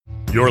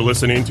You're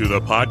listening to the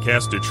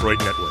Podcast Detroit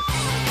Network.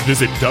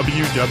 Visit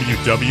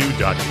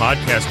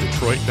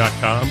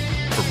www.podcastdetroit.com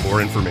for more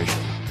information.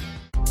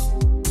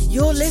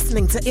 You're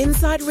listening to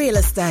Inside Real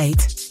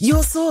Estate,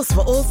 your source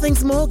for all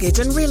things mortgage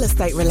and real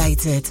estate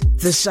related.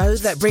 The show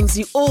that brings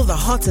you all the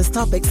hottest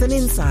topics and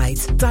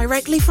insights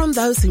directly from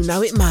those who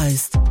know it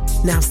most.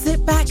 Now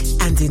sit back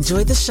and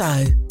enjoy the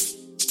show.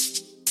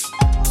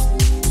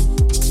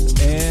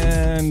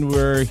 And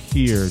we're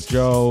here.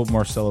 Joe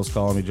Marcello's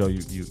calling me. Joe,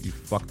 you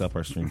fucked up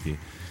our stream key.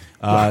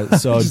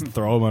 So just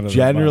throw them under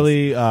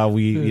generally,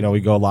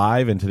 we go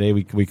live, and today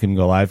we couldn't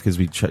go live because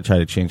we try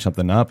to change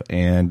something up,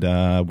 and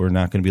we're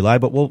not going to be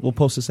live. But we'll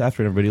post this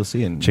after, and everybody will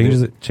see it.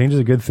 Change is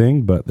a good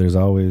thing, but there's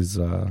always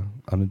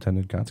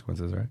unintended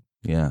consequences, right?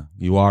 Yeah,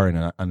 you are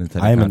an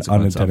unintended. I am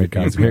consequence. an unintended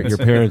consequence. Your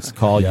parents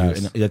call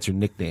Yes. you, and that's your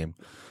nickname.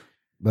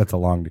 That's a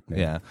long nickname.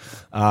 Yeah.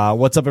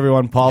 What's up,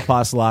 everyone? Paul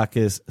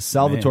Paslakis,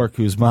 Salvatore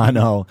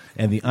Cusmano,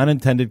 and the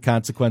unintended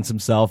consequence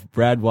himself,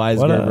 Brad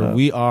Weisgerber.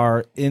 We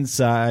are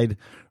inside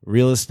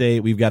real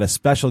estate. We've got a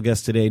special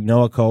guest today,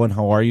 Noah Cohen.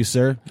 How are you,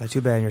 sir? Not too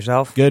bad.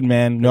 Yourself? Good,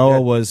 man.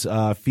 Noah was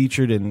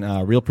featured in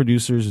Real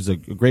Producers. He's a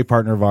great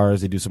partner of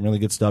ours. They do some really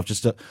good stuff.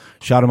 Just to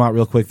shout them out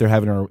real quick, they're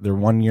having their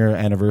 1 year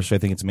anniversary. I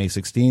think it's May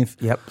 16th.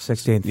 Yep,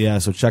 16th. Yeah,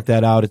 so check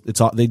that out.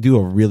 They do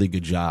a really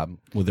good job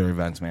with their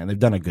events, man. They've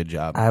done a good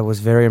job. I was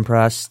very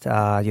impressed.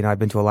 I've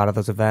been to a lot of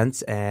those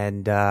events,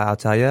 and I'll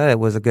tell you, it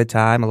was a good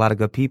time. A lot of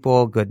good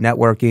people, good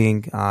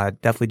networking.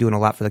 Definitely doing a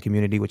lot for the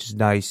community, which is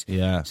nice.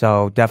 Yeah.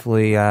 So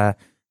definitely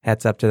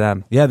hats up to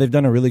them. Yeah, they've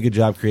done a really good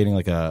job creating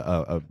like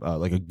a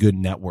good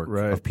network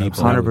of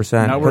people.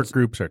 100%. Network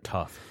groups are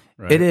tough.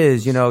 Right? It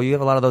is. You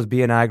have a lot of those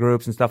BNI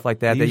groups and stuff like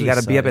that you got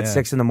to be up at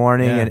 6 in the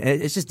morning, and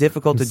it's just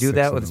difficult to do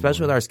that,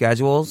 especially with our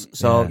schedules.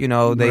 So,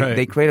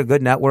 they create a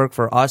good network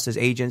for us as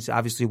agents.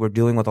 Obviously, we're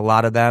dealing with a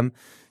lot of them.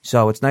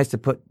 So it's nice to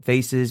put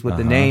faces with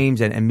the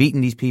names and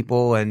meeting these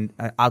people, and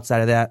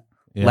outside of that,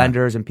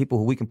 lenders and people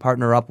who we can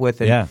partner up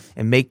with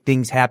and make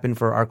things happen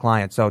for our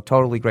clients. So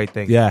totally great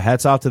thing. Yeah,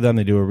 hats off to them.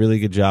 They do a really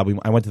good job.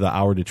 I went to the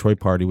Our Detroit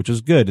party, which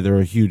was good. They're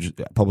a huge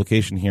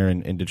publication here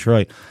in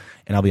Detroit.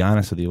 And I'll be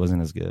honest with you, it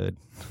wasn't as good.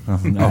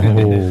 Oh, no,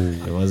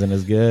 it wasn't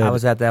as good. I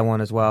was at that one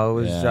as well.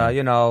 It was,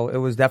 it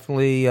was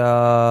definitely. It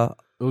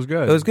was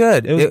good. It was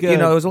good. It was good.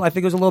 I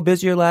think it was a little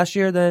busier last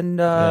year than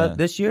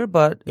this year,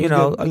 but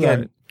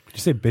again. Did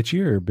you say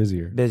bitchier or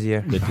busier?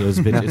 Busier.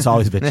 It's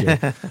always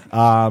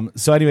bitchier.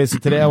 So anyway,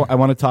 today I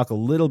want to talk a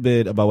little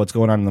bit about what's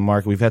going on in the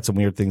market. We've had some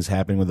weird things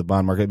happening with the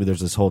bond market.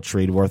 There's this whole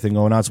trade war thing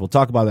going on. So we'll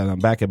talk about that on the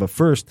back end. But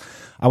first,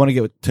 I want to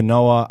get to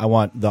Noah. I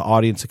want the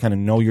audience to kind of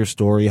know your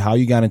story, how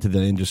you got into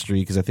the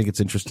industry, because I think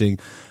it's interesting.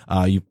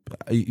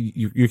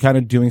 You're kind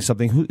of doing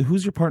something.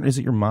 Who's your partner? Is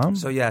it your mom?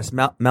 So yes,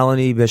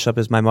 Melanie Bishop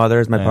is my mother,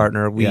 is my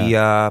partner. We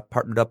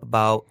partnered up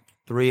about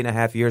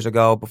 3.5 years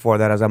ago. Before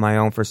that, I was on my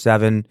own for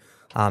 7.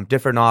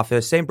 Different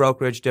office, same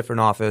brokerage,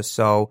 different office.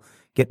 So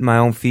getting my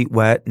own feet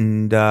wet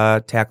and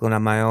tackling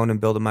on my own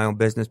and building my own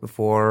business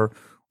before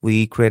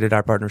we created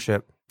our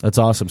partnership. That's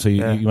awesome. So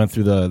you went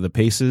through the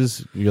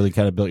paces. You really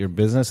kind of built your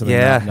business. And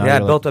I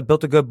built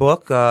a good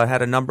book.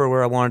 Had a number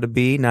where I wanted to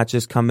be, not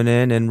just coming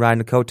in and riding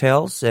the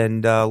coattails,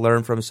 and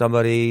learn from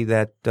somebody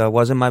that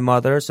wasn't my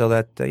mother, so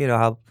that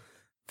how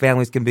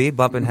families can be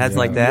bumping heads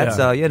like that. Yeah.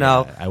 So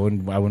I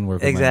wouldn't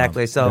work with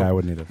exactly. My mom. So I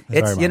wouldn't either.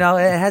 It's it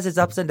has its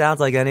ups and downs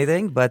like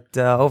anything, but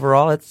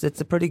overall it's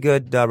a pretty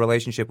good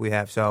relationship we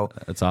have. So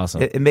that's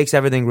awesome. It makes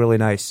everything really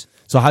nice.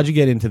 So how'd you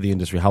get into the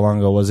industry? How long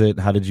ago was it?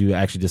 How did you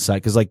actually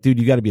decide? Because dude,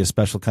 you got to be a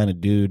special kind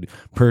of dude,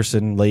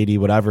 person, lady,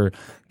 whatever,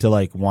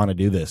 to want to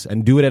do this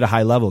and do it at a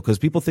high level. Because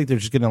people think they're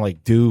just gonna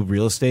do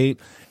real estate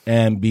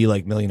and be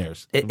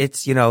millionaires.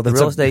 It's the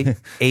real estate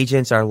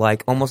agents are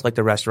almost like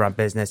the restaurant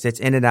business.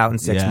 It's in and out in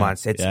 6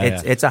 months.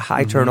 It's a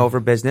high turnover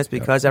business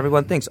because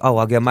everyone thinks,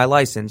 I'll get my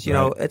license.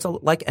 It's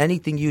like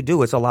anything you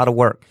do. It's a lot of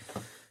work.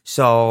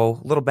 So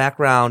a little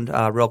background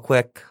real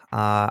quick.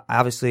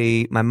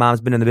 Obviously, my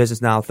mom's been in the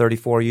business now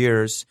 34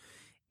 years,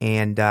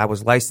 and I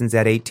was licensed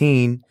at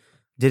 18.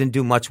 Didn't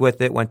do much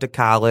with it. Went to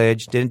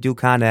college. Didn't do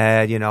Con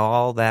Ed,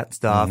 all that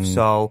stuff. Mm-hmm.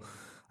 So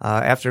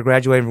after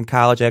graduating from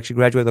college, I actually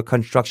graduated with a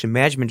construction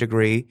management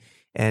degree,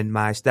 and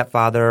my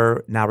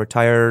stepfather, now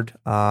retired,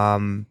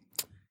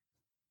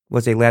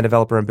 was a land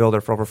developer and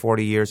builder for over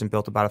 40 years and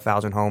built about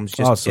 1,000 homes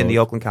just in the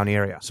Oakland County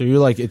area. So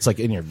you're it's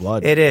in your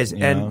blood. It is.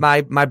 And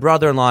my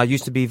brother-in-law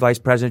used to be vice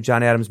president of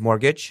John Adams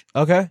Mortgage.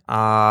 Okay.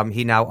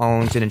 He now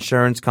owns an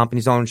insurance company,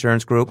 his own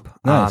insurance group.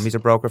 Nice. He's a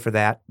broker for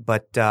that.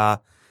 But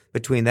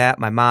between that,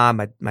 my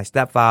mom, my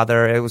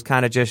stepfather, it was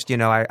kind of just,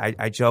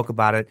 I joke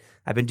about it.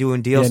 I've been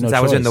doing deals since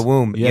I was in the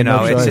womb.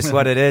 It's just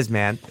what it is,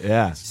 man.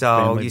 Yeah.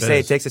 So you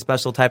say it takes a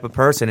special type of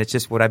person. It's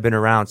just what I've been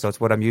around. So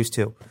it's what I'm used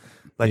to.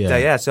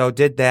 But so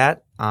did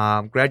that.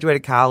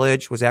 Graduated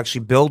college, was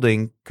actually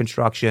building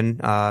construction,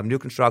 new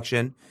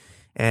construction,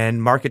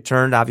 and market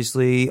turned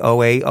obviously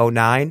 08,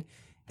 09.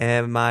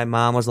 And my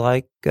mom was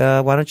like,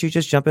 why don't you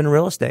just jump into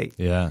real estate?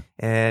 Yeah.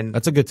 And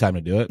that's a good time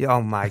to do it.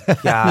 Oh, my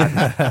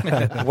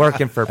God.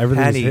 Working for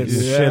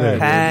pennies.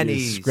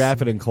 Pennies.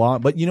 Scrapping and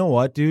clawing. But you know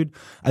what, dude?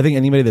 I think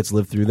anybody that's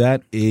lived through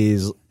that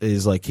is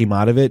like came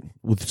out of it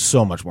with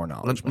so much more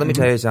knowledge. Let me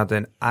tell you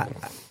something.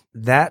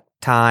 That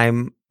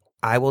time,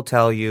 I will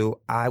tell you,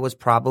 I was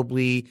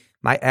probably...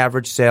 My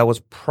average sale was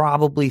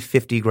probably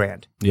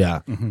 $50,000.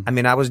 Yeah. Mm-hmm. I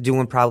mean, I was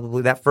doing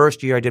probably that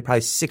first year. I did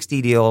probably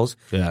 60 deals.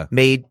 Yeah.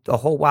 Made a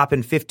whole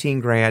whopping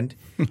 $15,000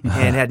 and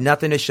had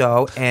nothing to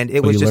show. And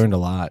it was you just learned a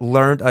lot.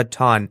 Learned a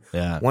ton.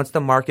 Yeah. Once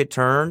the market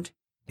turned,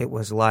 it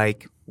was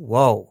like,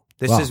 whoa.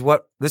 This is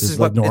what like it's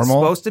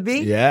supposed to be.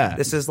 Yeah.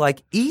 This is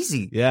like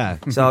easy. Yeah.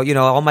 So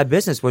all my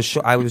business was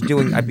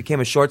I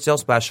became a short sale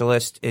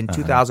specialist in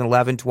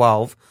 2011,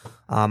 12.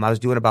 I was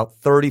doing about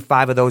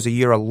 35 of those a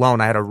year alone.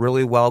 I had a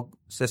really well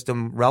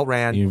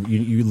ran.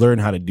 You learn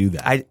how to do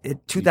that. In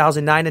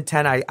 2009 and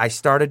 10, I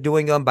started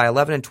doing them. By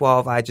 11 and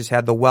 12, I just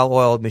had the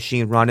well-oiled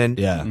machine running.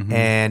 Yeah. Mm-hmm.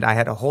 And I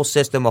had a whole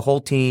system, a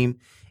whole team.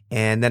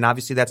 And then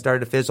obviously that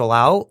started to fizzle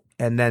out.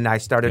 And then I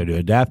started to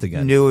adapt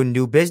again.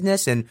 New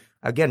business and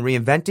again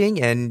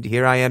reinventing. And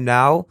here I am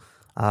now.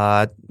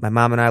 My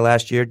mom and I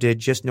last year did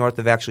just north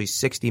of actually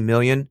 60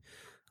 million.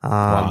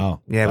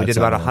 Wow. Yeah, we did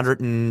about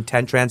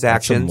 110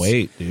 transactions. That's some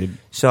weight, dude.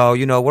 So,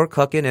 we're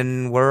cooking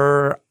and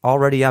we're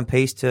already on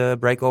pace to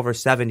break over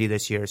 70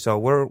 this year. So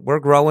we're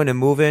growing and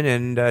moving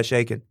and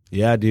shaking.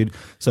 Yeah, dude.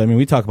 So, I mean,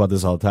 we talk about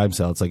this all the time,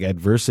 Sal. It's like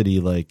adversity,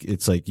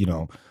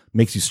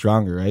 makes you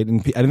stronger, right?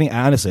 And I think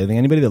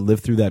anybody that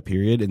lived through that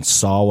period and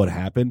saw what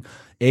happened,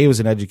 A, it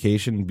was an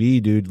education, and B,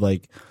 dude,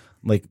 like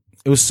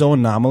it was so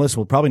anomalous.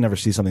 We'll probably never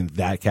see something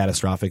that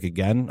catastrophic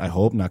again. I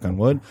hope, knock on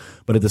wood.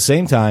 But at the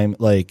same time,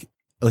 like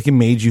it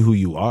made you who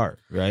you are,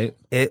 right?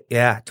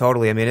 Yeah,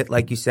 totally. I mean,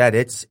 like you said,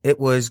 it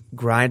was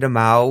grind them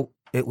out.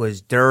 It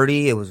was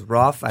dirty. It was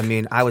rough. I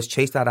mean, I was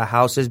chased out of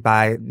houses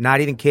by,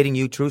 not even kidding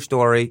you, true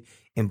story,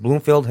 in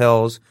Bloomfield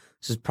Hills.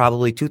 This is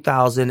probably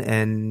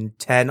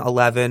 2010,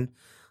 11.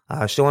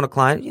 Showing a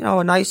client,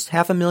 a nice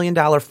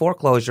 $500,000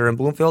 foreclosure in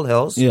Bloomfield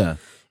Hills. Yeah.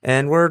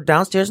 And we're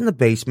downstairs in the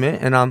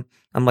basement, and I'm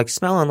like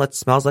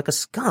smells like a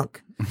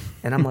skunk.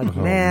 And I'm like,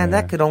 man,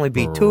 that could only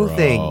be two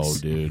things. Oh,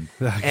 dude.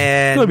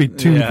 And could be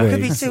two things.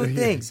 Could be two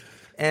things.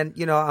 And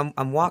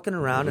I'm walking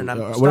around and I'm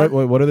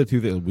what are the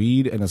two things?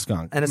 Weed and a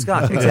skunk. And a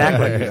skunk,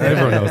 exactly.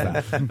 Everyone knows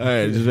that. All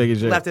right, just making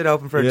sure. Left it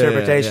open for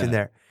interpretation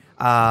there.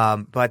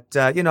 But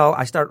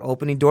I start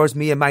opening doors.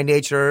 Me and my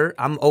nature,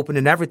 I'm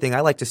opening everything. I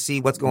like to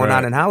see what's going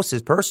on in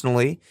houses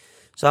personally.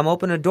 So I'm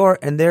opening a door,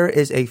 and there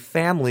is a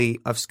family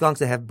of skunks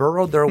that have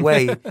burrowed their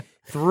way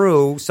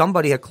through.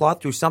 Somebody had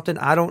clawed through something.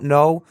 I don't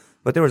know.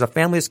 But there was a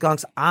family of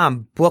skunks.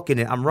 I'm booking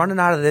it. I'm running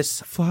out of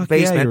this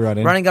basement,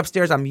 running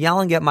upstairs. I'm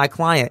yelling at my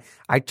client.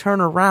 I turn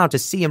around to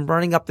see him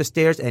running up the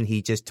stairs, and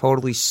he just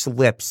totally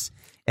slips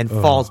and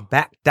falls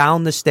back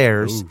down the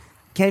stairs. Ooh.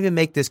 Can't even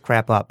make this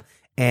crap up.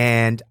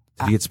 And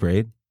did he get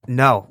sprayed?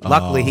 No.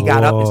 Luckily, he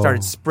got up and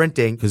started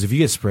sprinting. Because if you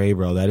get sprayed,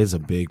 bro, that is a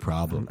big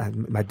problem.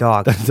 My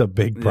dog. That's a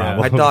big problem.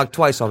 My dog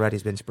twice already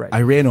has been sprayed.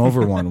 I ran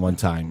over one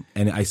time,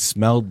 and I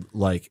smelled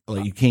like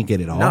you can't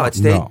get it off. No, it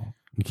stayed. No,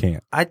 you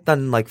can't. I'd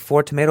done like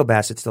 4 tomato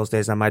bassets those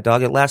days on my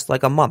dog. It lasts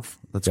like a month.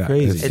 That's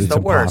crazy. It's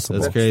the worst.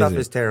 That's that crazy. Stuff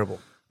is terrible.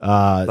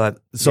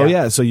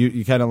 So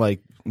you kind of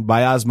like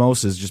by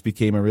osmosis just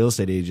became a real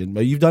estate agent,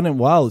 but you've done it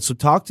well. So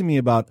talk to me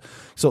about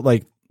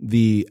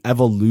the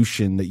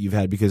evolution that you've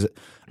had, because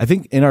I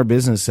think in our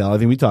business, Sal, I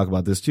think we talk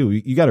about this too.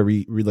 You got to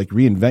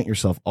reinvent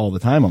yourself all the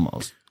time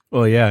almost.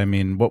 Well, yeah. I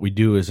mean, what we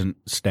do isn't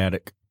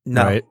static,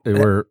 right?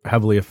 We're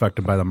heavily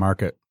affected by the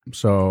market.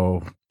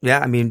 So yeah,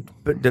 I mean,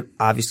 but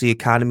obviously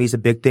economy is a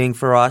big thing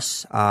for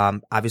us.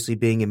 Obviously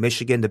being in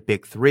Michigan, the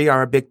big three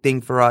are a big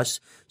thing for us.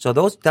 So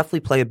those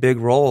definitely play a big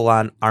role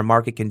on our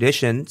market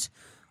conditions.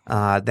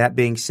 That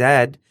being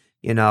said,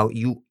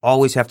 you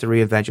always have to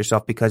reinvent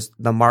yourself because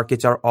the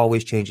markets are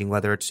always changing,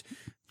 whether it's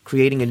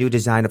creating a new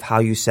design of how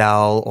you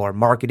sell or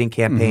marketing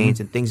campaigns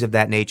and things of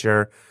that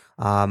nature.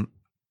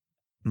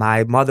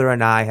 My mother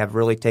and I have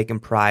really taken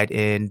pride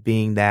in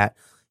being that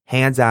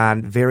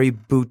hands-on, very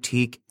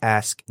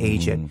boutique-esque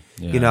agent.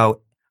 Yeah.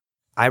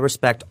 I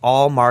respect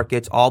all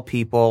markets, all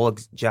people,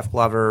 Jeff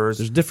Glover's,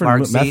 there's different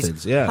Mark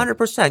methods, yeah.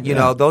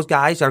 100%. Those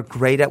guys are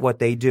great at what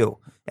they do,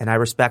 and I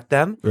respect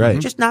them.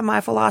 Right. Just not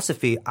my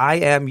philosophy.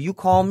 You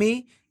call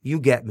me, you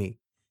get me.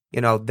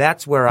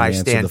 That's where I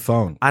stand. Answer the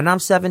phone. And I'm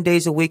 7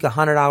 days a week,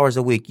 100 hours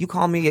a week. You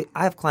call me,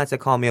 I have clients that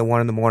call me at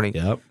 1 a.m.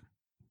 Yep.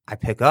 I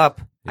pick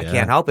up. Yeah. I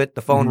can't help it.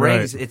 The phone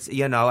rings. It's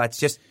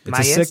just my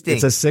instinct.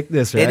 It's a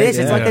sickness, right? It is.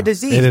 Yeah. It's like a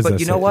disease. But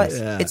you know what?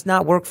 Yeah. It's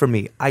not work for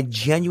me. I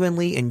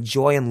genuinely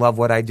enjoy and love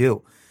what I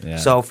do. Yeah.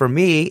 So for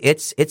me,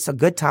 it's a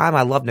good time.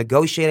 I love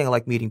negotiating. I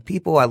like meeting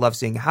people. I love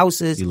seeing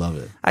houses. You love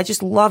it. I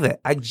just love it.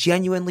 I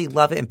genuinely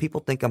love it, and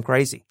people think I'm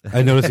crazy.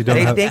 I notice you don't.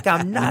 They think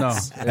I'm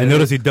nuts. I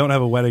notice you don't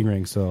have a wedding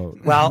ring, so.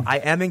 Well, I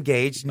am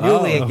engaged,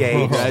 newly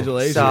engaged.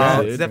 Congratulations,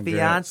 So dude. the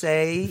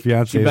fiance.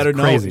 Fiance She better is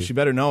know. crazy. She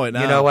better know it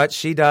now. You know what?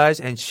 She does,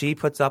 and she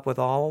puts up with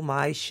all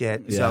my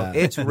shit. So Yeah.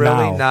 it's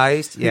really Now.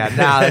 nice. Yeah,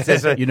 now it's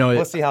just You know,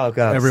 we'll see how it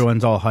goes.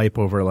 Everyone's all hype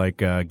over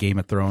like Game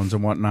of Thrones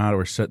and whatnot.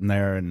 We're sitting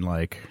there and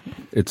like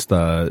it's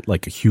a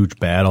huge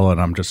battle,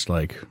 and I'm just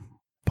like,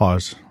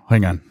 pause,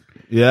 hang on.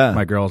 Yeah.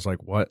 My girl's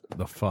like, what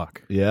the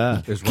fuck?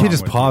 Yeah. Is Can't wrong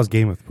just with pause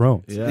Game of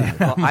Thrones. Yeah.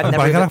 Well, I've But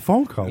never I got even- a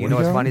phone call. You What know are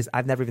what's you funny is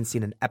I've never even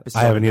seen an episode.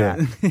 I haven't of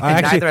either. that. I And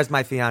actually- neither has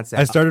my fiance.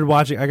 I started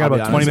watching. I got I'll be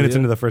about honest 20 with minutes you.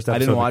 into the first episode. I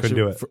didn't watch couldn't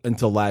do it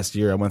until last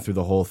year. I went through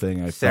the whole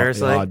thing.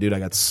 Seriously? Oh, dude, I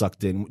got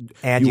sucked in.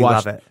 And you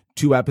watched love it.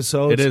 2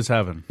 episodes. It is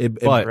heaven. It-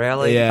 but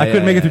Really? Yeah, I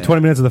couldn't make it through yeah.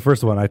 20 minutes of the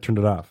first one. I turned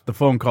it off. the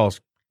phone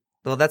calls.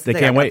 Well, that's the They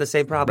thing. can't I got wait, the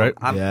same problem.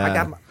 right?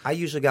 Yeah. I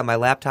usually got my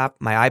laptop,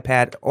 my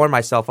iPad, or my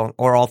cell phone,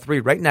 or all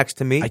three right next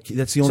to me. That's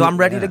the so only- I'm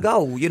ready yeah. to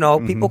go. You know,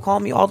 people call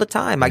me all the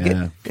time. I get,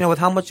 Yeah. with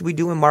how much we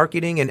do in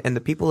marketing and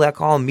the people that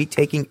call me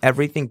taking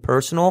everything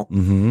personal.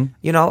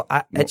 You know,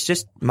 it's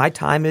just my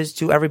time is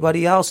to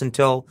everybody else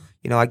until,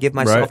 I give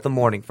myself Right. the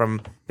morning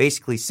from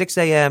basically 6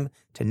 a.m.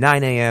 to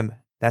 9 a.m.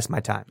 That's my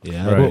time.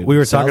 Yeah. Right. Well, we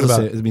were talking Sal's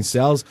about. the same. I mean,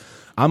 Sal's.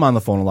 I'm on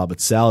the phone a lot,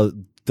 but Sal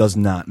does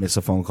not miss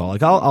a phone call.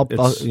 Like I'll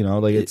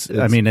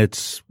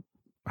It's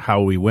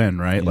how we win,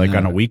 right? Like Yeah.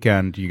 on a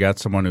weekend, you got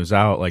someone who's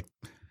out. Like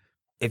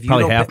If you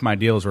probably don't half pick- my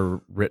deals are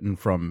written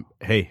from,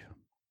 hey,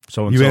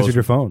 so and You so answered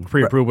your phone.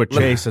 pre-approved with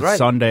Chase. It's Right.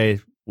 Sunday.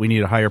 We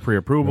need a higher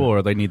pre-approval,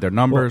 or they need their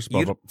numbers.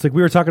 blah, blah. It's like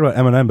we were talking about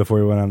Eminem before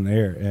we went on the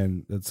air,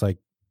 and it's like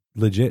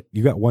legit.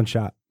 You got one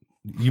shot.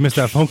 You missed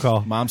that phone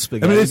call. Mom I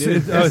spaghetti. mean, it's,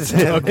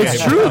 dude.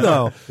 it's true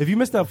though. If you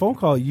missed that phone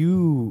call,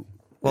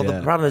 Well, Yeah.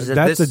 the problem is that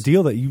that's this, a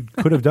deal that you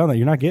could have done that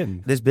you're not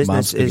getting. This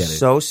business spaghetti. is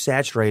so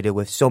saturated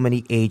with so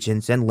many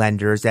agents and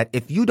lenders that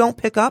if you don't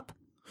pick up,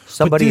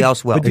 somebody dude-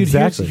 else will. But dude,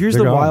 Exactly. here's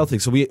They're the gone. wild thing.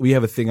 So we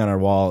have a thing on our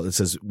wall that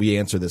says we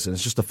answer this, and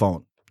it's just a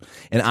phone.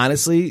 And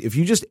honestly, if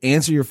you just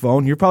answer your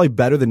phone, you're probably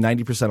better than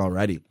 90%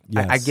 already.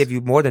 I give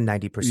you more than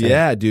 90%.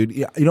 Yeah, dude.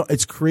 Yeah,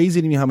 it's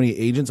crazy to me how many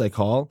agents I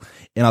call,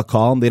 and I'll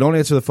call them. They don't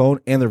answer the phone,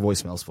 and their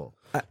voicemail's full.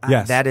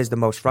 Yes. That is the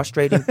most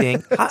frustrating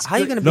thing. How are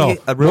you going to be No,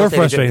 a real more estate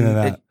frustrating agent?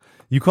 than that.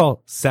 You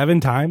call 7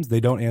 times, they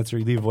don't answer.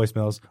 You leave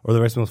voicemails, or the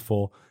voicemail's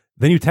full.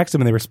 Then you text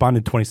them, and they respond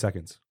in 20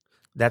 seconds.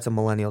 That's a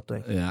millennial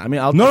thing. Yeah, I mean,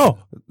 I'll No,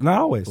 not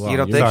always. You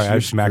don't think- Sorry, I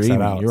just maxed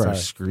that out. You are Sorry.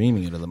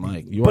 screaming into the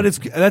mic. But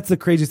that's the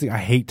craziest thing. I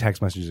hate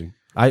text messaging.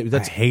 I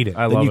hate it.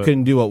 I then love you it.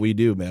 couldn't do what we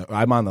do, man.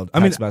 I'm on the text I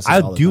mean, message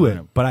all I'll the do time.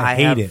 it, but I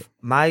hate have, it.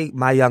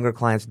 My younger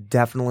clients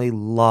definitely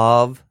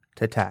love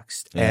to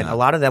text. And Yeah. a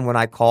lot of them, when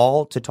I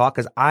call to talk,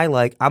 because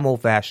I'm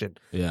old fashioned.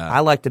 Yeah. I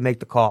like to make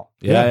the call.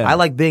 Yeah. I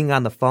like being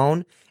on the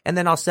phone. And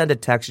then I'll send a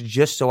text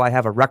just so I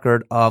have a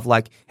record of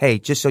like, hey,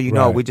 just so you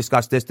know, Right. we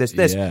discussed this.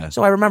 Yeah.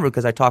 So I remember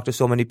because I talk to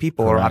so many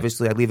people, or Correct.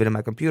 obviously I leave it in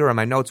my computer or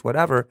my notes,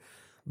 whatever.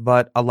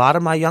 But a lot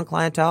of my young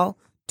clientele,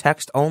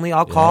 text only,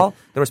 I'll call.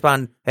 They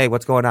respond, hey,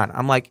 what's going on?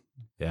 I'm like,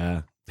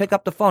 Yeah. pick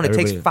up the phone. It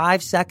takes Everybody-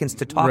 5 seconds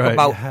to talk Right.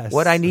 about Yes.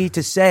 what I need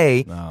to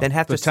say, then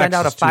have The to send text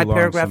out a is too long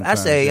 5-paragraph sometimes,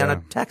 essay on yeah. a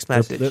text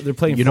message. They're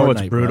playing. You know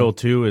what's Fortnite, brutal bro.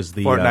 too is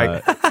the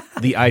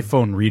Fortnite. the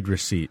iPhone read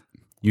receipt.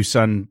 You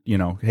send,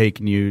 hey,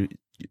 can you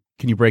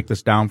break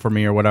this down for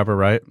me or whatever,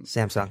 right?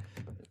 Samsung.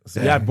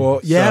 Yeah,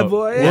 boy. Yeah, So,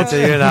 boy. we'll So,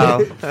 you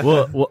know.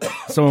 well,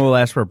 someone will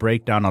ask for a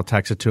breakdown. I'll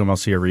text it to them. I'll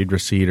see a read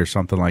receipt or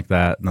something like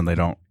that, and then they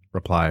don't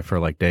reply for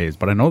like days.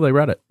 But I know they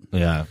read it.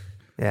 Yeah.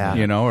 Yeah.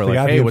 Or They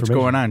got like, the hey, what's information.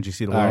 going on? Did you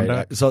see the All loan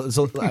right.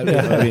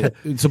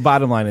 doc? So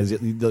bottom line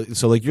is,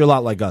 so like you're a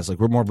lot like us. Like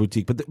we're more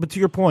boutique, but to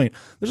your point,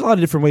 there's a lot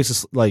of different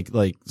ways to like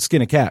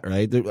skin a cat,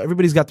 right?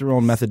 Everybody's got their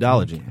own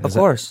methodology. Of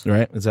course.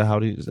 Right? Is that how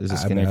do you? Is it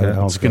skin a I cat?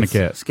 don't Skin a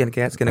cat. Skin a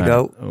cat, skin a All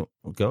goat. right.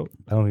 Oh, goat.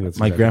 I don't think that's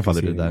My exactly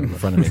grandfather PC did that in anymore.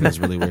 front of me. It was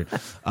really weird.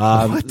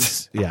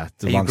 What? Yeah.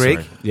 It's a Are you long Greek?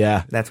 story.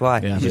 Yeah. That's why.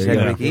 Yeah, you just there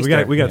had you go. Greek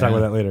Easter. We got to talk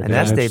about that later. And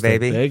that's day, interesting.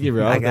 baby. Thank you,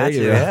 bro. I got Thank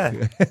you, bro.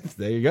 yeah.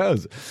 There you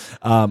goes.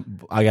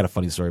 I got a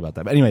funny story about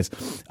that. But anyways,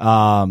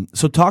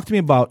 so talk to me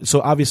about,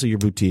 so obviously your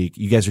boutique,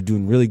 you guys are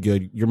doing really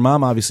good. Your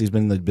mom obviously has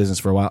been in the business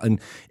for a while.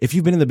 And if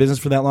you've been in the business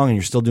for that long and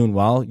you're still doing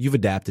well, you've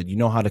adapted. You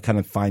know how to kind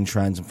of find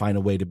trends and find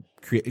a way to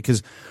create,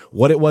 because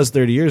what it was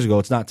 30 years ago,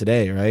 it's not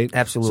today, right?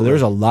 Absolutely. So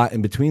there's a lot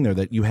in between there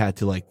that you had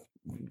to like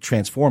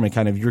transform,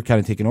 and you're kind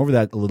of taking over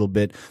that a little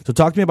bit. So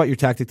talk to me about your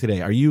tactic today.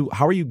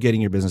 How are you getting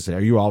your business today?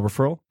 Are you all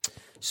referral?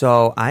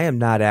 So I am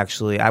not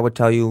actually. I would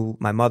tell you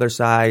my mother's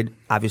side,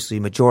 obviously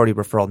majority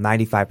referral,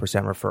 95%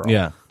 referral.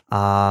 Yeah.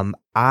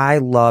 I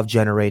love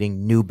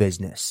generating new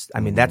business. I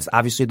mean, that's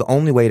obviously the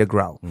only way to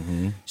grow.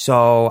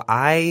 So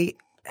I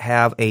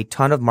have a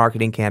ton of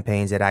marketing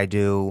campaigns that I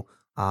do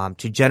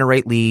to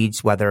generate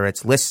leads, whether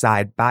it's list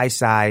side, buy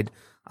side,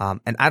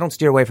 and I don't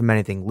steer away from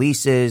anything.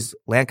 Leases,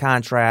 land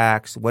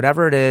contracts,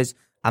 whatever it is,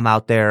 I'm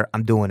out there,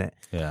 I'm doing it.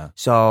 Yeah.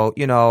 So,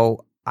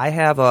 I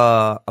have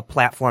a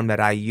platform that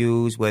I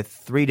use with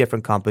 3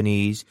 different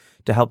companies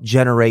to help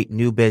generate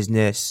new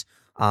business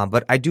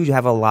But I do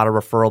have a lot of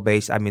referral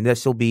base. I mean,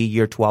 this will be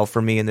year 12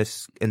 for me in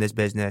this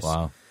business.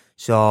 Wow.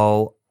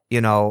 So,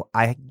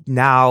 I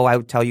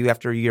would tell you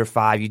after year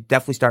 5, you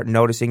definitely start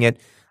noticing it.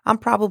 I'm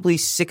probably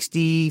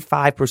 65%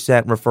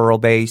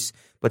 referral base,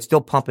 but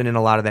still pumping in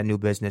a lot of that new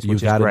business,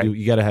 which is great.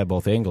 You got to have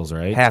both angles,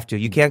 right? Have to.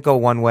 You can't go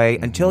one way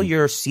until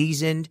you're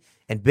seasoned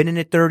and been in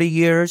it 30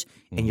 years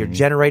and you're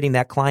generating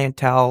that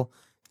clientele.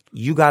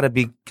 You got to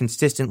be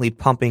consistently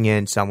pumping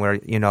in somewhere.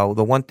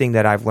 The one thing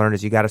that I've learned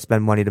is you got to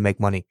spend money to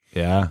make money.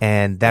 Yeah.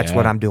 And that's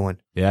what I'm doing.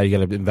 Yeah, you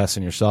got to invest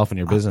in yourself and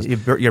your business.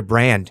 Your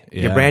brand.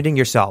 Yeah. You're branding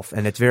yourself,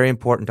 and it's very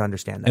important to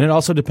understand that. And it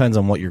also depends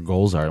on what your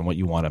goals are and what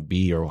you want to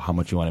be or how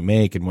much you want to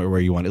make and where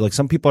you want to. Like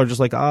some people are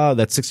just like,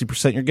 that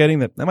 60% you're getting,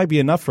 that might be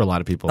enough for a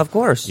lot of people. Of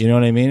course. You know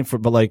what I mean?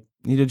 But like,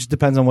 it just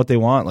depends on what they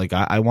want. Like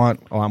I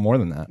want a lot more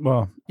than that.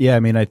 Well, yeah,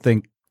 I mean, I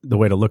think the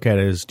way to look at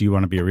it is, do you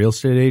want to be a real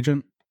estate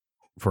agent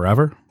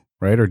forever?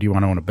 Right? Or do you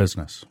want to own a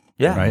business?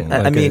 Yeah. Right?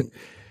 I mean,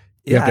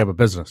 you have to have a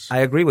business. I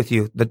agree with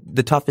you.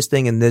 The toughest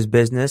thing in this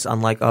business,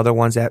 unlike other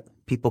ones that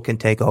people can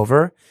take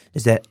over,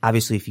 is that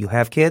obviously if you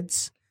have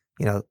kids,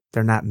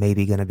 they're not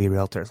maybe going to be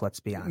realtors. Let's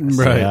be honest.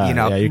 Right.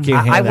 Yeah, you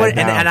can't hand that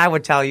down. And I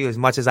would tell you, as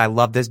much as I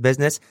love this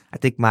business, I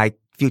think my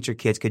future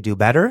kids could do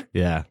better.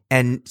 Yeah.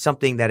 And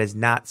something that is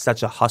not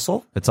such a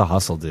hustle. It's a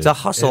hustle, dude. It's a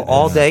hustle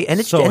all day.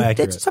 And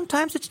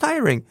sometimes it's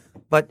tiring,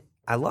 but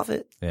I love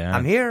it. Yeah.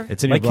 I'm here.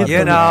 It's in your blood.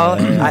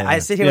 I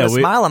sit here with a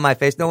smile on my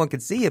face. No one can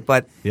see it,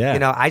 but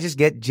I just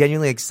get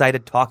genuinely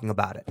excited talking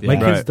about it. My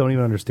kids don't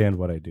even understand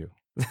what I do.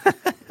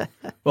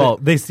 Well,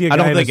 they see a guy I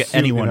don't in a think suit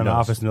anyone in an does.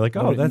 office, and they're like,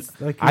 "Oh,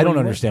 that's like." I don't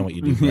understand what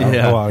you do. Bro.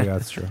 Yeah. Well,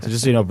 that's true. So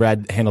just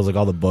Brad handles like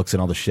all the books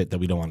and all the shit that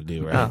we don't want to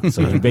do, right?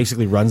 So he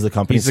basically runs the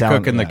company. He's the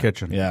cook in the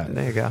kitchen. Yeah,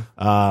 There you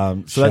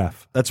go. So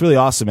that's really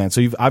awesome, man.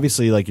 So you've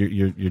obviously like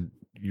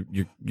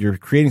you're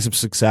creating some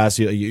success.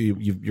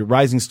 You're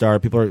rising star.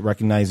 People are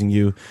recognizing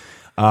you.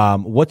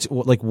 What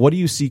do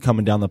you see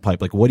coming down the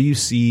pipe? Like, what do you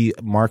see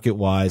market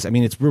wise? I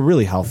mean, we're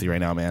really healthy right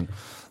now, man.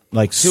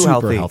 Like Too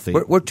super healthy.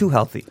 We're too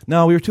healthy.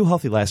 No, we were too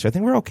healthy last year. I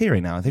think we're okay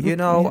right now. I think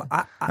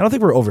I don't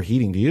think we're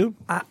overheating. Do you?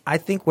 I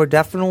think we're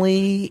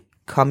definitely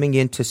coming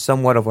into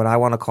somewhat of what I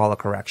want to call a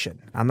correction.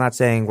 I'm not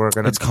saying we're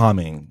going to. It's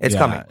coming. It's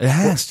coming. It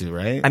has to,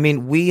 right? I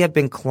mean, we have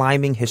been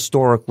climbing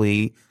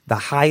historically the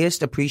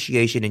highest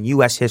appreciation in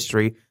U.S.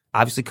 history,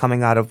 obviously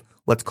coming out of,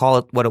 let's call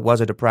it what it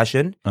was, a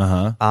depression.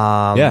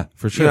 Yeah,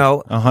 for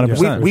sure.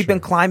 100%. We've been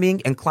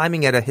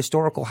climbing at a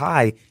historical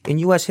high in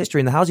U.S. history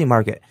in the housing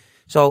market.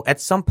 So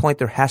at some point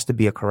there has to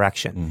be a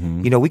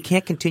correction. We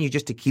can't continue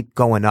just to keep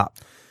going up.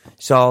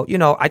 So,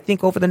 I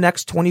think over the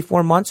next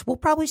 24 months, we'll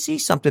probably see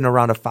something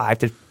around a 5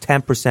 to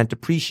 10%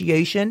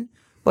 depreciation,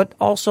 but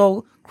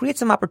also create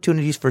some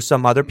opportunities for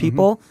some other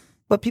people.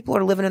 But people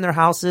are living in their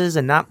houses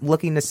and not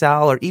looking to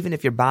sell, or even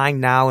if you're buying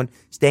now and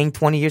staying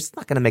 20 years, it's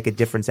not going to make a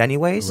difference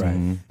anyways.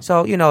 Right.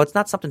 So, it's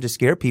not something to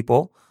scare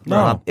people.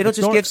 No. It'll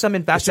just give some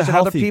investors and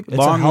other people.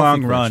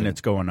 Long run,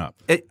 it's going up.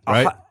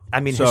 Right? I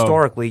mean,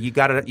 historically, you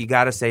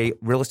gotta say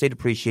real estate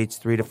appreciates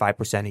 3 to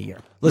 5% a year.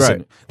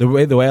 Listen, the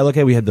way I look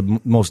at it, we had the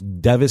most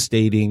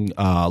devastating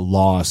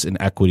loss in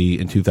equity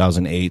in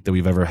 2008 that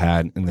we've ever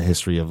had in the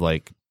history of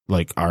like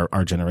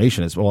our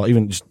generation as well,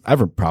 even just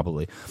ever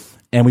probably.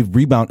 And we've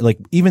rebounded, like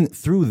even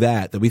through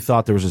that we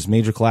thought there was this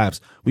major collapse.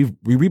 We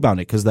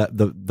rebounded because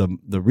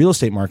the real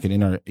estate market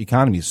in our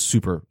economy is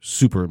super,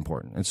 super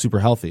important and super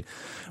healthy.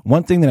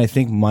 One thing that I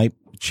think might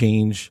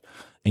change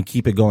and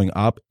keep it going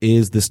up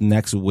is this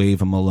next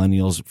wave of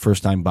millennials,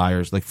 first-time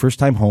buyers, like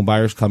first-time home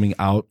buyers coming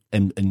out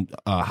and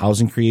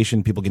housing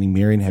creation, people getting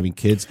married and having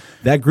kids.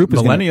 That group is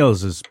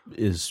millennials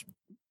is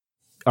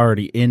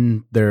already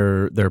in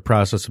their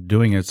process of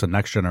doing it. It's the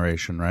next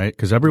generation, right?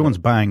 Because everyone's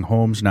buying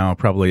homes now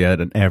probably at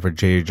an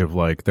average age of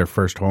like their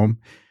first home,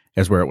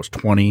 as where it was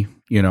 20,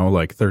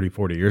 like 30,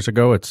 40 years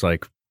ago. It's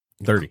like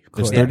 30.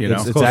 It's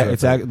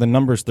 30. The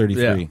number is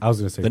 33. Yeah. I was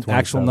going to say the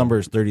actual number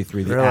is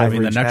 33. The Really? average, I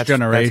mean, the next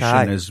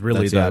generation is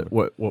really That's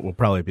what we'll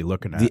probably be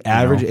looking at. the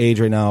average age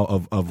right now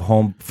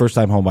of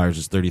first-time home buyers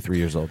is 33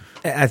 years old.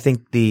 I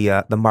think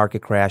the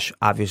market crash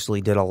obviously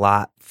did a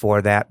lot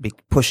for that,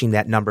 pushing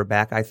that number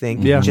back, I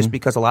think. Yeah. Just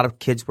because a lot of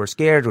kids were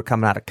scared, were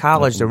coming out of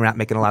college, they were not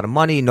making a lot of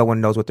money, no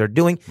one knows what they're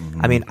doing.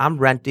 I mean,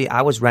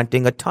 I was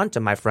renting a ton to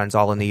my friends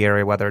all in the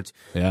area, whether it's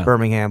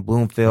Birmingham,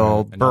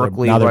 Bloomfield,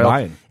 Berkeley, now they're Royal,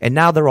 buying. and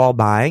now they're all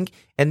buying,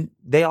 and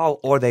they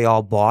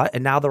all bought,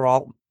 and now they're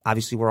all,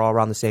 obviously we're all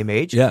around the same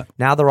age. Yeah.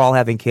 Now they're all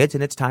having kids,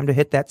 and it's time to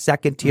hit that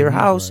second tier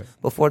house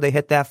before they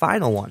hit that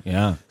final one.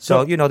 Yeah.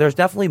 So, there's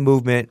definitely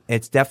movement.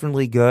 It's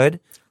definitely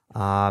good.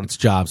 It's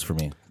jobs for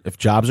me. If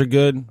jobs are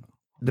good,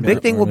 the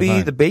big thing will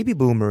be the baby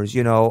boomers.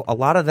 A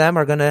lot of them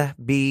are going to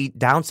be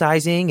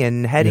downsizing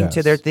and heading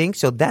to their thing.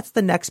 So that's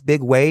the next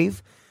big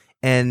wave.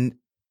 And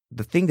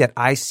the thing that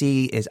I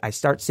see is I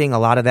start seeing a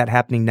lot of that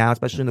happening now,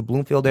 especially in the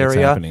Bloomfield area.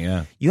 It's happening,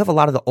 yeah. You have a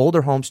lot of the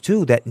older homes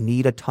too that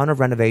need a ton of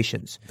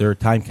renovations. They're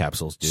time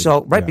capsules, dude.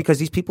 So, because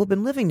these people have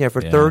been living there for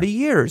 30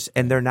 years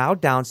and they're now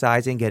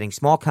downsizing, getting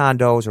small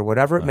condos or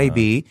whatever it may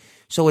be.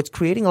 So it's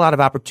creating a lot of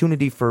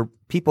opportunity for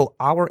people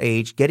our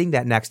age getting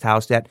that next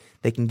house that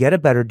they can get a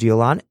better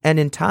deal on, and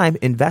in time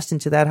invest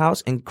into that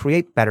house and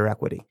create better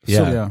equity.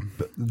 Yeah.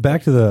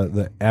 Back to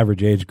the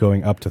average age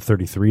going up to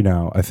 33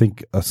 now, I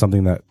think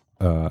something that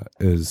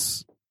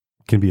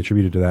can be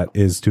attributed to that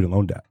is student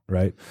loan debt,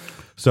 right?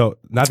 So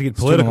not to get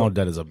political, Student loan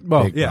debt is a big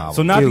problem.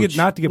 So not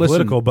to get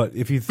political, but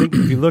if you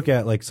look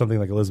at like something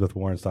like Elizabeth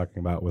Warren's talking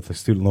about with the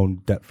student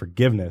loan debt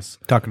forgiveness,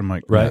 Talking to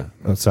Mike, right?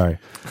 Oh, sorry.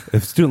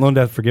 If student loan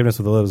debt forgiveness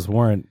with Elizabeth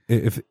Warren,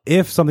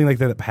 if something like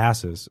that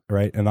passes,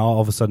 right, and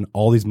all of a sudden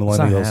all these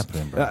millennials,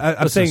 happening, bro.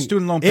 I'm saying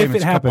student loan if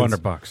payments it happens,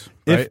 $200,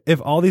 right?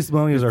 if all these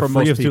millennials are For free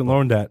most of student people.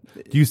 loan debt,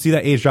 do you see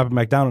that age dropping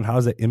back down, and how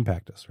does that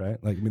impact us, right?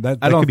 Like, I mean, that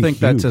I don't could be think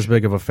that's huge. as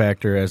big of a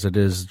factor as it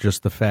is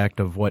just the fact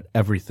of what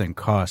everything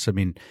costs. I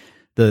mean,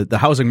 the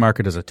housing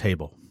market is a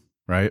table,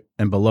 right?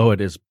 And below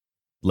it is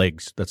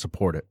legs that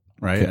support it,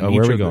 right? Okay, And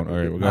where each are we of going? the- All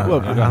right, we're Well,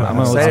 going. I'm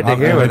excited to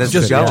hear where this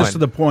is going. Just to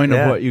the point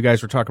Yeah. of what you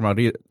guys were talking about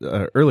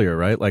earlier,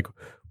 right? Like,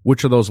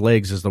 which of those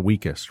legs is the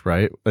weakest,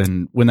 right?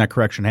 And when that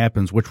correction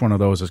happens, which one of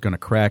those is going to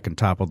crack and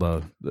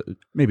topple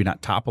maybe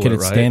not topple Can it, it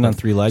right? stand on But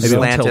three legs? maybe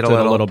it'll Slant tilt it it a a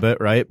little. little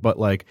bit, right? But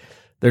like,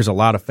 there's a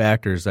lot of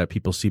factors that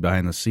people see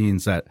behind the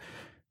scenes that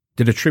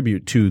did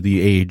attribute to the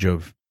age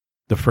of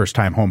the first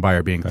time home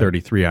buyer being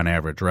 33 on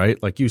average,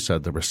 right? Like you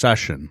said, the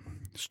recession,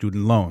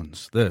 student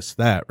loans, this,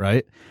 that,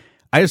 right?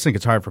 I just think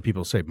it's hard for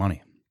people to save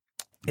money.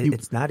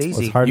 It's not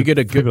easy. it's hard You get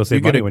a for people good, to save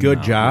you get a money when good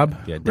you- job,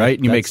 Yeah, right?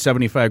 And you make that's-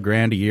 75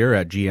 grand a year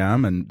at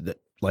GM, and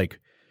like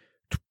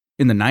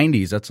in the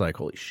 90s, that's like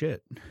holy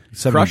shit,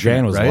 70 Crushing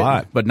grand it, was right? a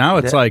lot. But now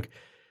it's Yeah. like,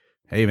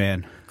 hey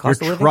man,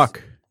 Cost of your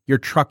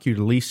living's- truck you're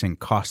leasing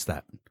costs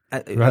that.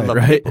 Look,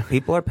 right.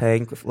 People are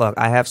paying. Look,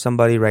 I have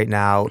somebody right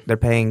now. They're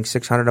paying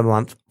 $600 a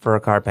month for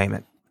a car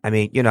payment. I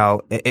mean,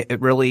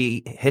 it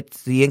really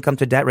hits the income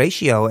to debt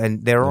ratio,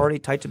 and they're already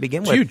tight to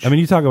begin with. huge. I mean,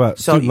 you talk about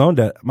So student you- loan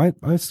debt. My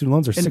student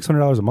loans are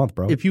 $600 a month,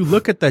 bro. If you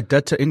look at that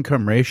debt to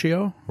income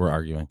ratio, We're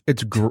arguing.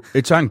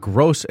 it's on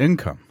gross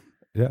income.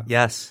 yeah.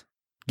 Yes.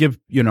 Give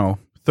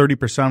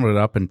 30% of it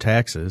up in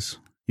taxes.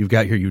 You've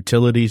got your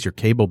utilities, your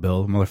cable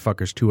bill,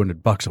 motherfucker's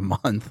 $200 a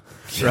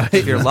month, right?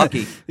 If you're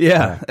lucky.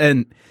 Yeah,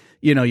 and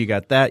you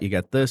got that, you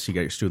got this, you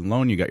got your student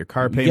loan, you got your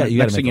car payment. you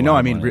gotta Next thing make you a know, lot I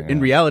of mean, money, in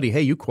yeah. reality,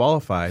 hey, you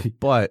qualify,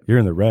 but You're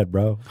in the red,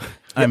 bro.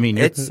 I mean,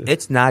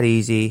 It's not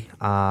easy.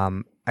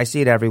 I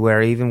see it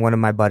everywhere. Even one of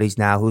my buddies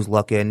now who's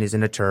looking is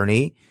an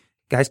attorney.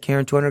 Guy's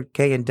carrying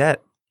 $200K in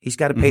debt. He's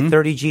got to pay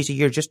 30 G's a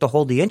year just to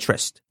hold the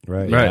interest.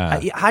 Right.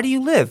 Right. Yeah. How do you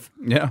live?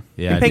 yeah.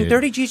 Yeah, You're paying dude.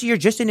 30 G's a year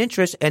just in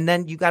interest, and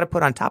then you got to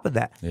put on top of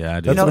that. Yeah,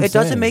 dude. You know, what I'm it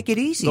doesn't saying. make it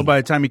easy. So by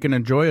the time you can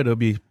enjoy it, it'll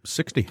be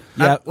 60.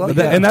 Yeah, well, but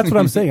yeah. And that's what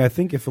I'm saying. I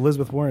think if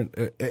Elizabeth Warren,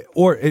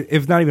 or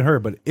if not even her,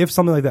 but if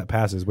something like that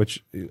passes,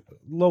 which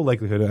low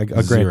likelihood, I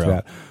grant Zero. you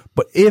that.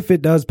 But if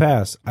it does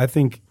pass, I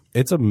think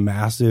it's going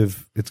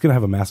to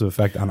have a massive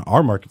effect on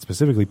our market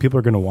specifically. People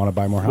are going to want to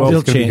buy more houses.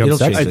 it'll It's gonna change- become it'll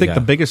sexy. change I think Yeah.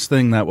 the biggest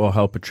thing that will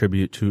help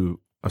attribute to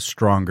a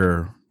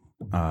stronger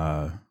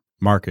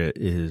market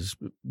is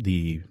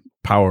the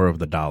power of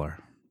the dollar,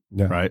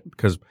 Yeah. right?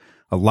 Because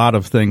a lot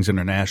of things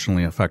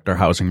internationally affect our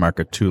housing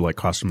market too, like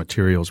cost of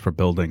materials for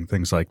building,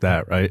 things like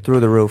that, right? Through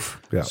the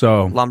roof. Yeah.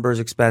 So Lumber's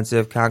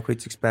expensive.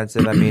 Concrete's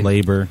expensive. I mean,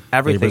 labor.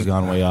 everything. Labor's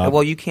gone way up.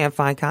 Well, you can't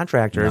find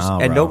contractors, No,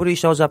 and bro. nobody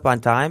shows up on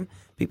time.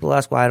 People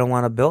ask why I don't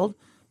want to build.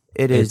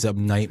 It It's is. a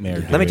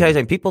nightmare. Let me tell you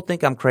something. People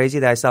think I'm crazy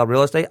that I sell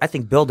real estate. I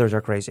think builders are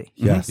crazy.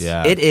 Yes.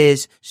 Yeah. It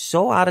is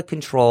so out of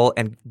control,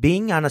 and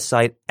being on a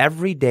site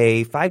every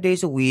day, 5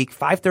 days a week,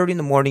 5:30 in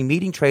the morning,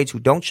 meeting trades who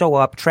don't show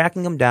up,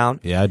 tracking them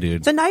down. Yeah, dude.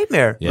 It's a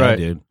nightmare. Yeah, right.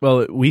 dude.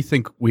 Well, we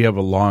think we have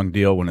a long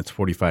deal when it's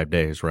 45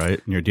 days, right?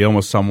 And you're dealing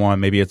with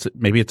someone, maybe it's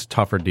a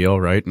tougher deal,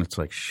 right? And it's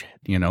like, shit,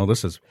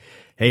 this is,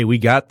 hey, we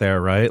got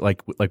there, right?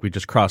 Like we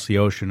just crossed the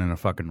ocean in a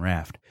fucking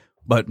raft.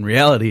 But in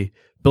reality,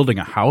 building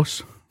a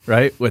house,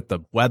 right, with the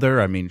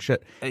weather, I mean,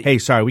 shit. Hey,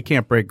 sorry, we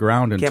can't break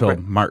ground until break-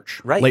 March,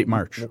 Right. late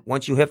March.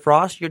 Once you hit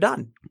frost, you're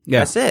done. Yeah.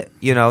 That's it.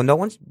 No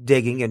one's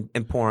digging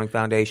and pouring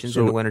foundations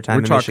in the wintertime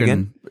we're in talking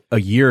Michigan. a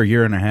year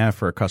and a half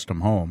for a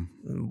custom home.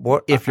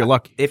 If you're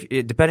lucky. If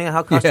depending on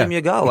how custom Yeah.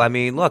 you go. I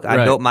mean, look, I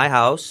Right. built my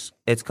house.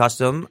 It's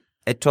custom.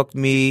 It took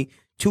me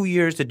 2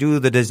 years to do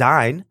the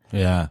design,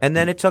 Yeah. and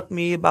then it took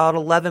me about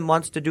 11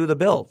 months to do the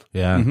build.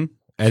 Yeah. Mm-hmm.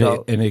 And,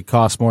 So- it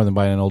costs more than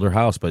buying an older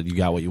house, but you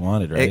got what you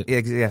wanted, right?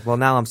 Yeah. Well,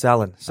 now I'm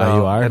selling, so Oh,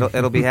 you are?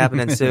 it'll be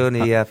happening soon.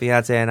 The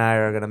fiance and I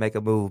are going to make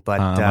a move,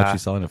 but How much you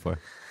selling it for?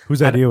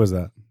 Whose idea was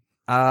that?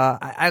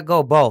 I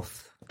go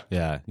both.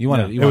 Yeah. You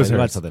wanted, it was you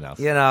wanted hers. something else.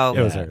 You know,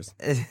 It was hers.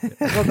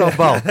 we'll go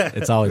both.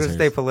 It's always We're hers.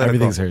 gonna stay political.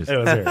 Everything's hers. It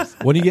was hers.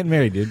 When are you getting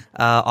married, dude?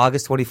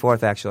 August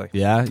 24th, actually.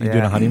 Yeah? You doing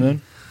Yeah. a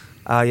honeymoon?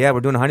 Yeah,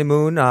 we're doing a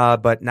honeymoon,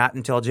 but not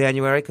until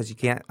January because you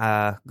can't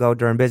go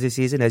during busy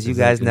season, as you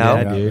guys know.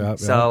 Yeah, dude.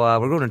 So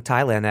we're going to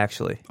Thailand,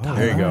 actually.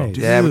 There you go.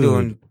 Yeah, we're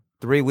doing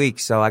 3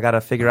 weeks, so I got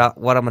to figure out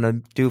what I'm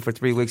going to do for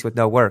 3 weeks with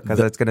no work because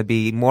it's going to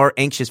be more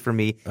anxious for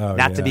me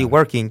not to be yeah.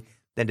 working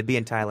than to be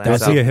in Thailand.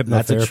 That's So- a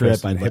That's a trip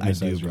hypnotherapist and I'd do,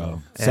 hypnotize bro.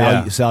 you. Sal,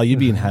 Yeah. Sal, you'd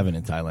be in heaven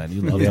in Thailand.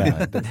 You love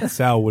that.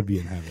 Sal would be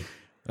in heaven.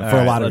 for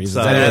a lot of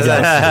reasons.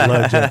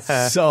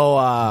 So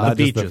not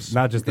beaches,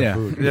 not just the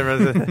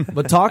food.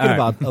 But talking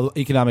about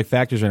economic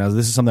factors right now,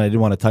 this is something I did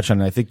want to touch on,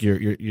 and I think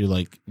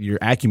your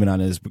acumen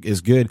on it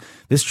is good.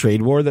 This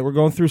trade war that we're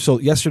going through. So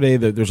yesterday,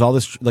 there's all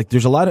this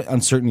there's a lot of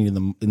uncertainty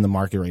in the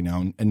market right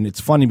now, and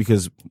it's funny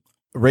because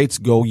rates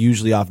go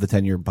usually off the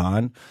 10-year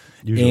bond.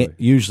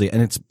 Usually, and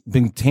it's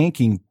been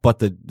tanking, but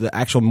the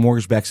actual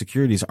mortgage-backed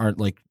securities aren't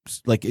like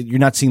you're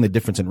not seeing the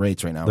difference in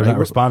rates right now. They're not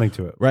responding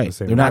to it, right?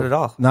 They're not at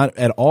all, not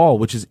at all,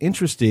 which is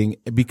interesting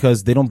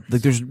because they don't.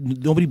 There's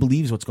nobody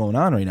believes what's going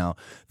on right now.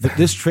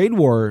 This trade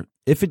war,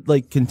 if it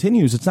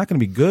continues, it's not going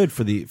to be good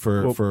for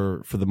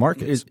the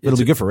markets. It'll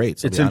be good for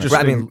rates. It's interesting.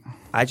 I mean,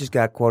 I just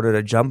got quoted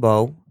a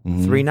jumbo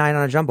 3.9 on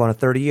a jumbo on a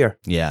 30-year.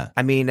 Yeah,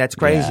 I mean that's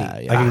crazy.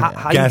 Yeah.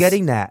 How are you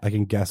getting that? I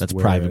can guess that's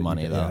private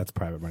money though. Yeah, that's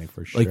private money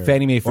for sure. Like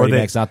Fannie Mae, Freddie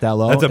Mac's not that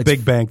low. That's a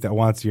big bank that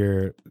wants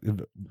your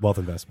wealth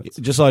investments.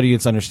 Just so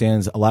audience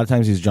understands, a lot of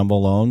times these jumbo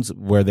loans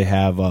where they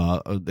have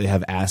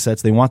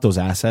assets, they want those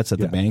assets at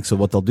the bank. So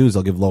what they'll do is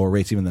they'll give lower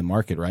rates even than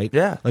market, right?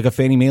 Yeah. Like a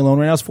Fannie Mae loan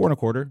right now is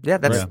 4.25. Yeah,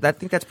 I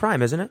think that's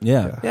prime, isn't it?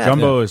 Yeah.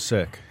 Jumbo is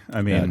sick.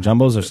 I mean,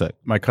 jumbos are sick.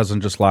 My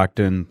cousin just locked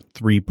in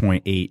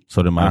 3.8.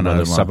 So did my on a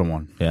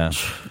brother-in-law. 7-1. Yeah.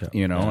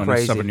 You know, and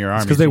Crazy. a 7-year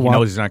arm. because they He want-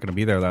 knows he's not going to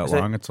be there that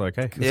long. It's like,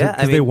 hey,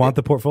 Yeah, They want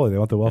the portfolio. They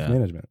want the wealth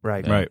management.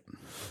 Right. right.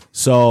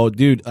 So,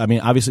 dude, I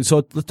mean, obviously,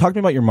 so talk to me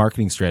about your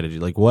marketing strategy.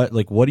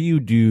 What do you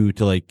do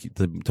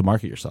to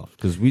market yourself?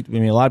 Because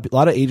a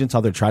lot of agents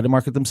out there try to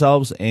market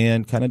themselves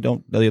and kind of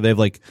don't. They have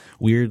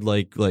weird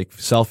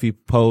selfie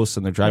posts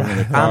and they're driving in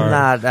their car. I'm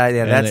not.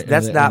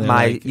 That's not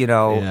my.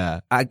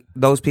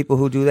 Those people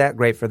who do that,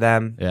 great for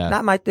them. Yeah.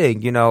 Not my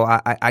thing.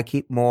 I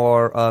keep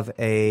more of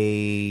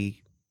a.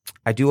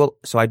 I do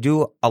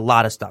a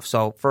lot of stuff.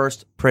 So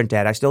first, print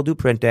ad. I still do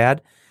print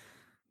ad.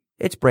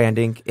 It's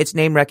branding. It's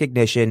name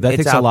recognition. That it's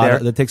takes out a lot. there.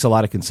 That takes a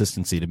lot of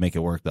consistency to make it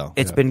work, though.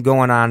 It's been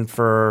going on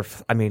for.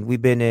 I mean,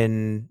 we've been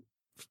in.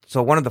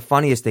 So one of the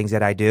funniest things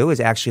that I do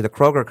is actually the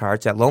Kroger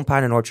carts at Lone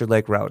Pine and Orchard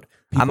Lake Road.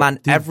 I'm on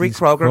every these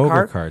Kroger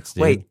cart. Carts,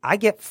 dude. Wait, I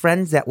get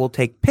friends that will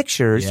take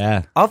pictures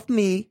of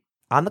me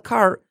on the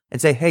cart and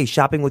say, "Hey,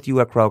 shopping with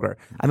you at Kroger."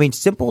 I mean,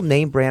 simple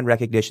name brand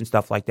recognition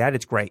stuff like that.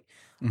 It's great.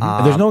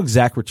 And there's no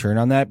exact return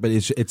on that, but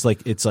it's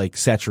like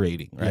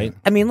saturating, right?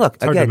 I mean, look,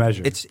 It's hard to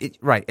measure.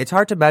 Right. It's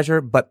hard to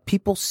measure, but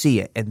people see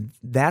it, and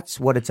that's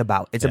what it's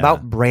about. It's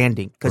about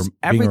branding because Or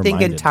being everything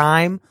in reminded.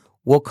 time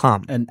will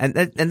come, And-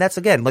 and that's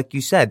again, like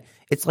you said,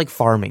 it's like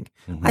farming.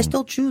 I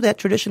still do that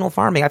traditional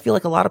farming. I feel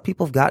like a lot of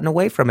people have gotten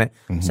away from it.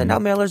 Send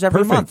out mailers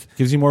every month.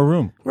 Gives you more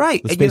room,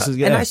 Right. The And, spaces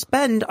get. and I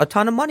spend a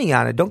ton of money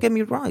on it. Don't get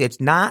me wrong.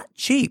 It's not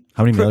cheap.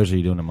 How many mailers are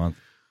you doing a month?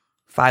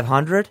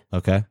 500,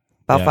 Okay,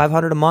 about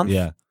 500 a month.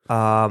 Yeah,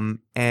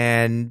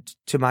 And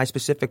to my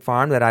specific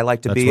farm that I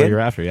like to that's be what in. you're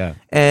after. Yeah,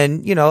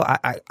 And,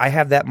 I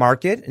have that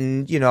market.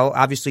 And,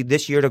 obviously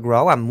this year to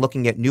grow, I'm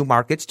looking at new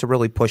markets to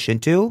really push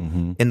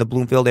into in the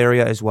Bloomfield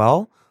area as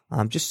well,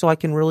 just so I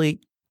can really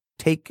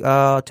take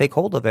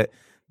hold of it.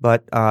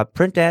 But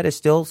print ad is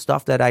still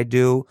stuff that I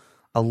do.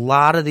 A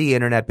lot of the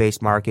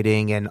internet-based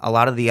marketing and a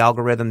lot of the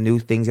algorithm new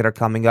things that are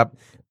coming up,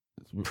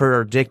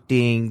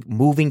 predicting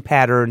moving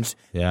patterns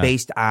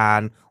based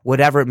on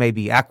whatever it may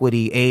be,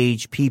 equity,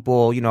 age,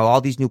 people,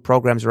 all these new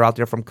programs are out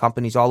there from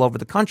companies all over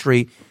the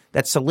country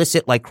that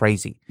solicit like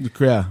crazy.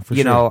 Yeah, for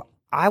sure.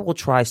 I will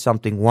try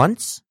something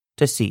once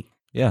to see.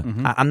 Yeah,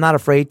 I'm not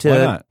afraid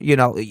Why to,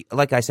 not?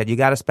 like I said, you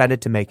got to spend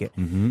it to make it.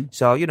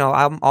 So,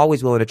 I'm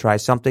always willing to try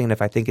something. And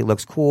if I think it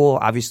looks cool,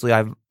 obviously I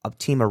have a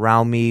team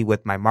around me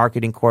with my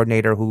marketing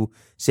coordinator who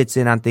sits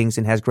in on things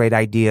and has great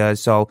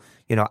ideas. So,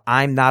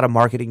 I'm not a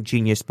marketing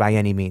genius by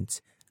any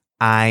means.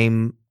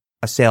 I'm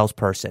a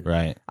salesperson.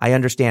 Right. I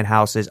understand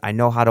houses. I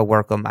know how to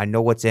work them. I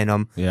know what's in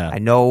them. Yeah. I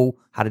know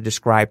how to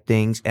describe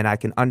things, and I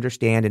can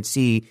understand and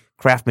see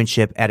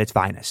craftsmanship at its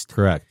finest.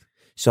 Correct.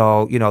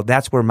 So,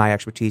 that's where my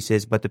expertise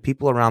is. But the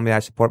people around me I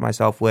support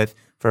myself with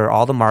for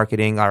all the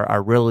marketing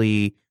are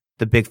really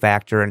the big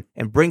factor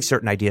and bring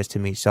certain ideas to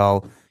me.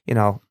 So,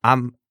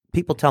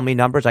 people tell me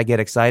numbers, I get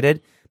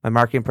excited. My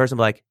marketing person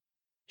will be like,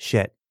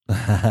 shit,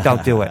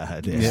 don't do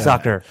it. Yeah.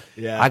 Sucker.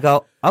 Yeah. I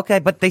go, okay,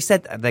 but they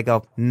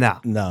go, no.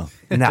 No,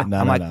 I'm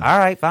like, all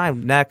right,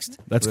 fine, next.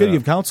 That's good. You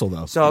have counsel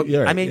though. So,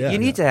 You're right. you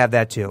need to have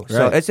that too.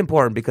 So Right. it's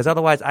important because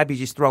otherwise I'd be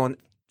just throwing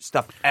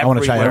stuff everywhere. I want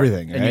to try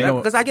everything. And Right?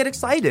 Because I get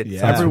excited.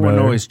 Yeah. Everyone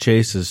familiar. always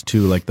chases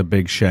to the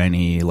big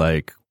shiny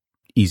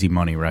easy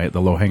money, right?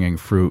 The low hanging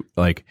fruit.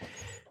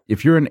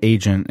 If you're an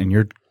agent and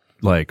you're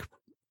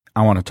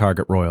I want to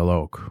target Royal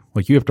Oak,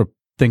 you have to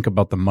think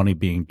about the money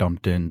being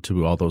dumped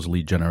into all those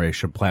lead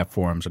generation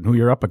platforms and who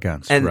you're up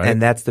against, And right?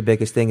 and that's the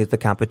biggest thing is the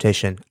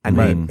competition. I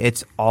mean,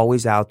 it's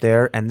always out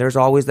there, and there's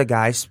always the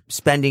guys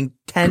spending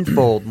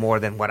tenfold more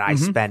than what I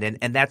spend,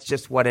 and that's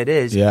just what it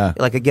is. Yeah.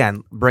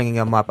 Again, bringing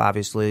them up,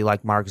 obviously,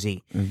 like Mark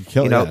Z.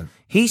 Yeah.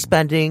 He's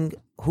spending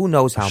who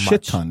knows how much.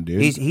 Shit ton,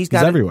 dude. He's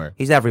got everywhere.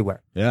 He's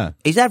everywhere. Yeah.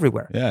 He's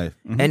everywhere. Yeah.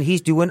 And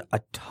he's doing a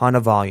ton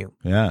of volume.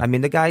 Yeah. I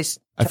mean, the guy's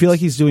I feel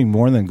like he's doing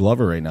more than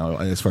Glover right now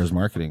as far as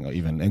marketing,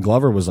 even. And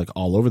Glover was like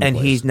all over the place.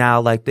 And he's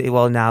now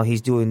now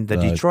he's doing the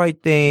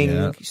Detroit thing.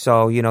 Yeah.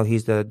 So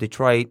he's the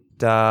Detroit.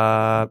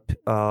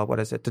 What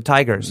is it? The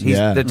Tigers. He's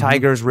the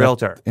Tigers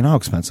realtor. You know how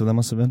expensive that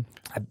must have been?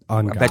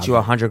 I bet you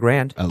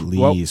 $100,000 At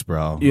least,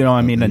 bro.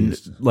 I mean, and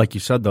like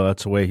you said, though,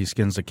 that's the way he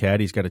skins the cat.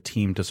 He's got a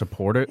team to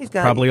support it.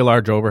 Probably a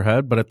large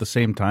overhead, but at the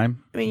same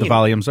time, the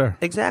volume's there.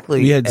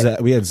 Exactly.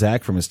 We had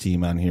Zach from his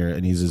team on here,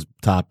 and he's his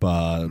top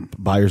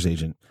buyer's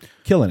agent,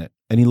 killing it.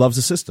 And he loves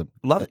the system.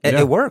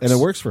 It works. And it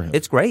works for him.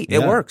 It's great. It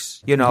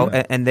works.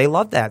 And they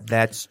love that.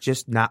 That's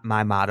just not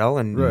my motto.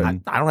 And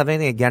I don't have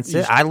anything against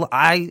it.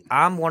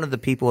 I'm one of the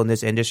people in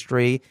this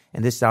industry,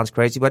 and this sounds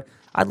crazy, but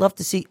I'd love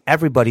to see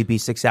everybody be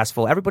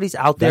successful. Everybody's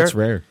out there. That's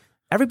rare.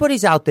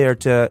 Everybody's out there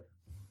to,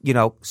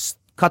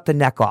 cut the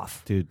neck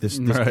off. Dude, this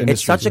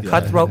it's such a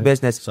cutthroat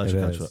business.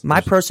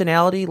 My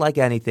personality, like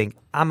anything,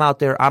 I'm out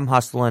there, I'm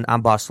hustling,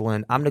 I'm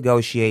bustling, I'm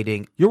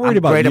negotiating. You're worried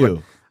about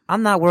you.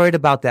 I'm not worried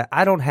about that.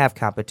 I don't have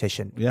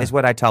competition, is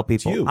what I tell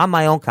people. I'm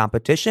my own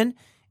competition,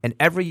 and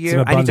every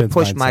year I need to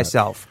push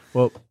myself.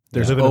 Well,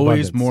 there's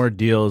always more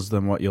deals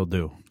than what you'll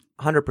do.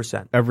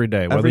 100%. Every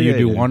day. Whether you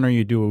do one or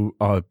you do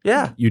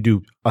you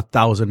do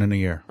 1,000 in a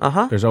year.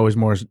 There's always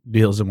more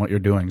deals than what you're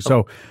doing.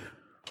 So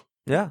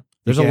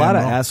there's a lot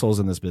of assholes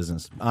in this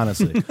business,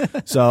 honestly.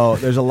 So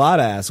there's a lot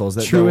of assholes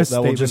that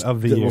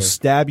will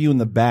stab you in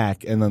the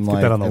back and then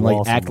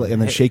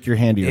and then shake your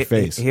hand to your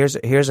face. Here's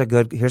a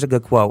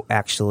good quote,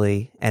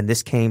 actually, and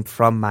this came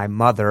from my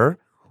mother,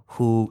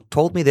 who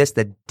told me this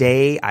the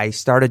day I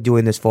started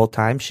doing this full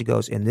time. She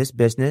goes, "In this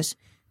business,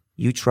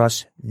 you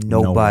trust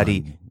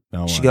nobody."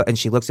 No and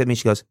she looks at me.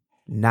 She goes,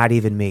 "Not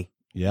even me."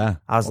 Yeah.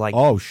 I was like,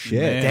 "Oh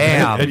shit,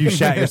 damn!" And you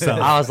shat yourself.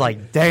 I was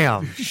like,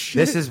 "Damn, this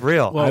is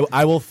real." Well,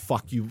 I will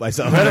fuck you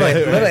myself.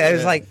 Literally, I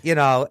was like,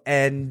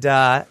 and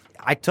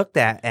I took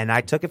that, and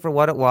I took it for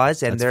what it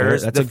was. And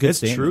that's a good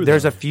statement.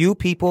 There's a few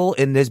people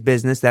in this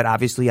business that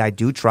obviously I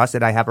do trust,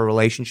 that I have a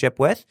relationship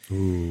with.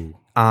 Ooh.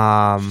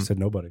 She said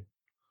nobody.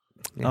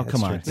 Yeah,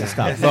 come on,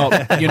 stop. Well,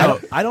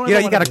 I don't.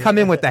 You got to come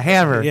in with the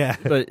hammer. Yeah,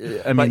 but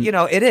I mean,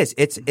 it is.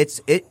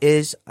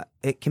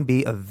 It can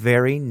be a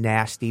very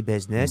nasty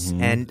business,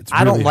 and It's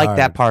I don't really like hard.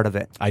 that part of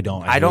it. I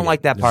don't. I don't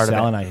like that part of it.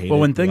 I hate well,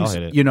 it. when things,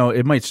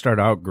 it might start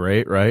out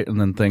great, right, and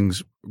then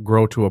things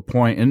grow to a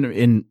point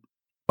in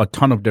a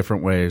ton of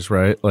different ways,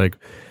 right? Like,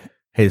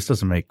 hey, this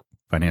doesn't make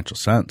financial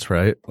sense,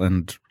 right?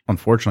 And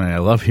unfortunately, I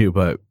love you,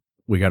 but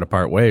we got to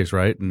part ways,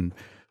 right? And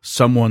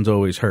someone's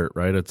always hurt,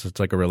 right? It's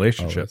like a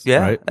relationship,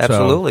 right?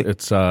 Absolutely.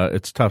 So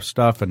it's tough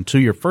stuff. And to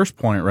your first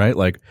point, right?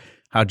 Like,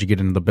 how'd you get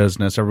into the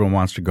business? Everyone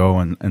wants to go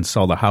and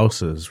sell the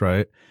houses,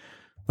 right?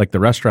 Like the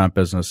restaurant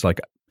business, like,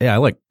 yeah, I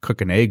like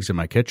cooking eggs in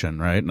my kitchen,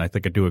 right? And I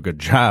think I do a good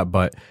job,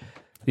 but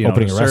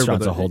opening a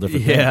restaurant's a whole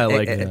different thing. Yeah,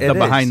 like the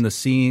behind the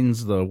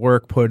scenes, the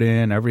work put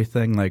in,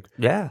 everything. Like,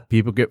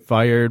 people get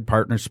fired,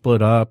 partners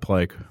split up.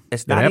 Like,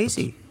 it's not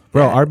easy.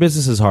 Bro, our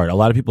business is hard. A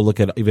lot of people look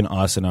at even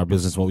us and our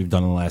business, what we've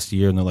done in the last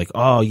year, and they're like,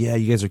 "Oh yeah,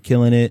 you guys are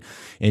killing it,"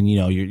 and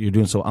you're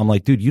doing so. I'm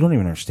like, dude, you don't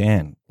even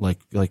understand. Like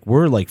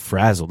we're like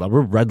frazzled.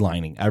 We're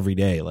redlining every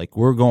day. Like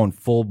we're going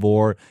full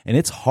bore, and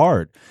it's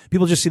hard.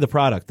 People just see the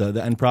product,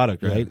 the end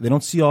product, right? They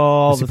don't see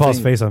all the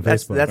Paul's face on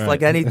Facebook. That's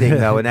like anything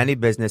though. In any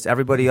business,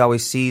 everybody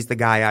always sees the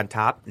guy on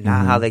top,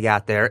 not how they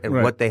got there,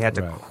 and what they had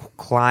to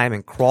climb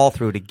and crawl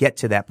through to get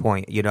to that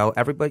point.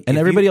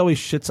 Everybody always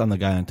shits on the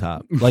guy on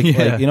top. Like, you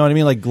know what I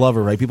mean? Like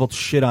Glover, right? People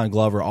shit on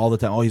Glover all the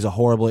time. Oh, he's a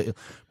horrible.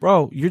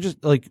 Bro, you're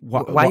just like,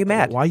 why are you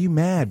mad? Why are you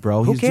mad,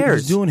 bro? Who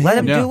cares? He's doing him. Let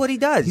him do what he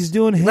does. He's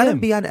doing him. Let him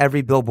be on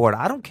every billboard.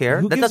 I don't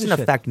care. That doesn't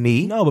affect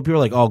me. No, but people are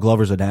like, oh,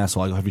 Glover's an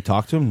asshole. Like, have you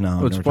talked to him?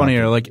 No. It's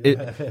funnier. Like,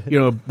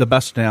 the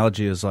best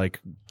analogy is like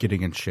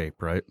getting in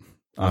shape, right?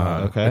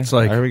 Okay. It's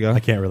like, there we go.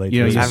 I can't relate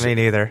to it. I mean,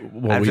 either.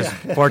 Well, I'm just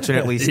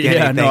fortunately skinny.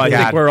 Yeah, no, I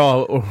think we're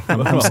all.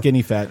 I'm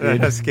skinny fat,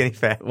 dude. Skinny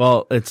fat.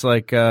 Well, it's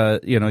like,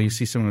 you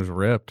see someone who's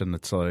ripped and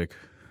it's like,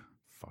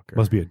 fucker.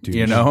 Must be a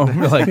douche.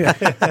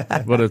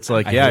 But it's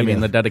like, I mean,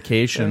 the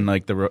dedication,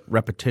 like the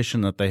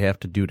repetition that they have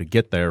to do to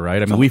get there,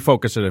 right? I mean, we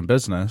focus it in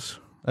business.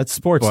 That's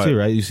sports too,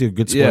 right? You see a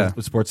good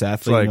sports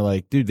athlete, and you're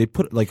like, dude, they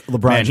put like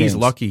LeBron James. He's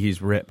lucky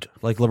he's ripped.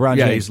 Like LeBron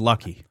James. He's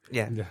lucky.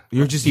 Yeah.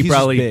 He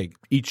probably big.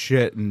 Eats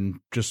shit and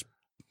just,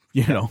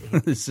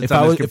 if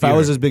I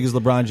was as big as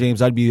LeBron James,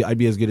 I'd be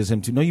as good as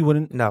him too. No, you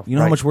wouldn't. No. You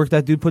know how much work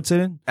that dude puts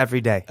in? Every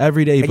day.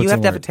 Every day. And you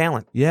have to have a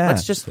talent. Yeah.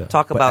 Let's just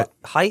talk about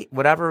height,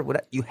 whatever.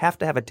 You have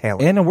to have a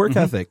talent. And a work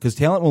ethic, because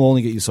talent will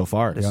only get you so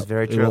far. This is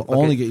very true. It will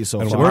only get you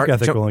so far. Work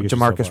ethic will only get you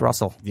so Jamarcus far.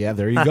 Russell. Yeah,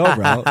 there you go,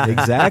 bro.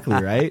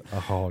 Exactly, right?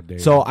 Oh, damn.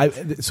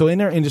 So in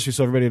our industry,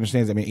 so everybody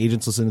understands, I mean,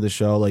 agents listen to the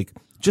show, like,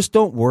 just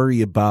don't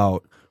worry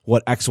about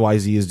what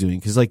XYZ is doing,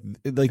 because like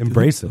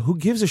embrace it. Who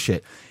gives a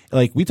shit?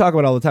 Like, we talk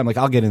about it all the time. Like,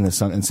 I'll get in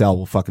this and Sal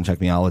will fucking check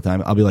me out all the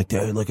time. I'll be like,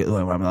 dude, look at,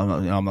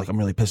 I'm like, I'm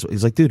really pissed.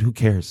 He's like, dude, who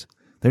cares?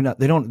 They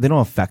don't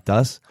affect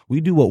us. We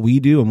do what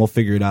we do, and we'll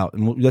figure it out,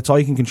 and that's all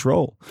you can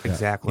control.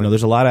 Exactly.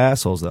 There's a lot of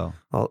assholes though.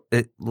 Well,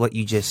 what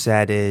you just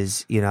said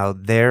is, you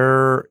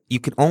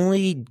can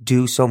only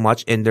do so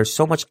much, and there's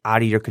so much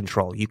out of your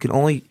control. You can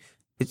only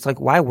it's like,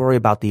 why worry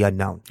about the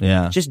unknown?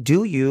 Yeah. Just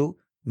do you,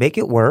 make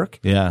it work,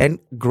 and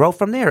grow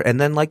from there. And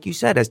then, like you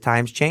said, as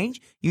times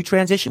change, you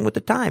transition with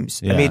the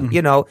times. Yeah. I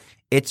mean,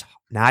 it's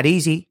not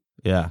easy.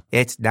 Yeah.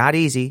 It's not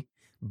easy,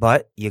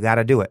 but you got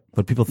to do it.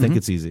 But people think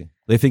it's easy.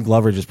 They think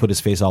Glover just put his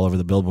face all over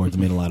the billboards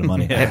and made a lot of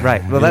money.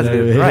 Right. Well, that's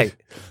right.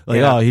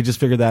 Like, oh, he just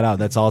figured that out.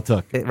 That's all it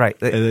took. Right.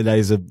 And then now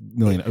he's a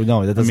millionaire.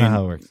 No, that's not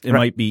how it works. It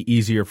might be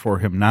easier for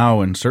him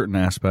now in certain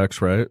aspects,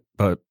 right?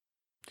 But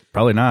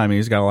probably not. I mean,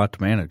 he's got a lot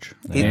to manage.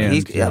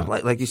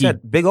 Like you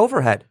said, big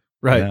overhead.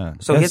 Right. Yeah.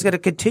 So he's going to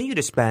continue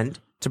to spend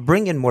to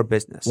bring in more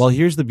business. Well,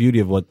 here's the beauty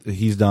of what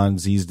he's done,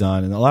 Z's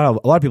done, and a lot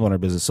of people in our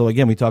business. So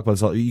again, we talk about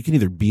this. You can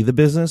either be the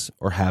business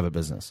or have a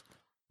business.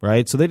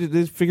 Right, so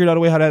they figured out a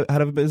way how to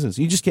have a business.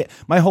 You just can't.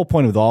 My whole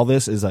point with all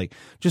this is like,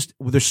 just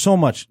there's so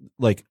much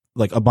like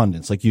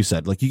abundance, like you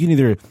said. Like you can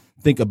either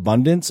think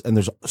abundance, and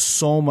there's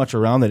so much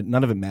around that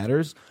none of it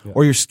matters,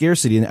 or your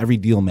scarcity, and every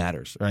deal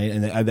matters, right?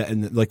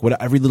 And like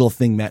what every little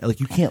thing matters. Like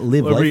you can't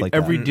live life like that.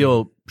 Every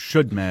deal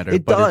should matter,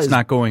 It but does. it's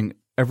not going.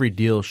 Every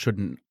deal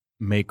shouldn't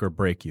make or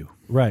break you,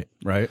 Right.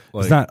 right?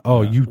 It's not,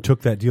 you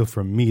took that deal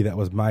from me. That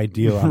was my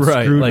deal. I'm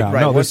Right, screwed like, now.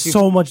 right, No, once there's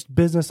so much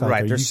business out there.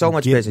 right. There's You so can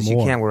much get business. You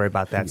more. can't worry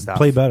about that stuff.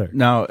 Play better.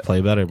 Now,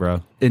 Play better,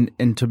 bro.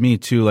 and to me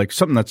too, like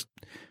something that's,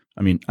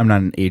 I mean, I'm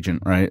not an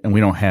agent, right? And we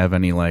don't have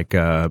any like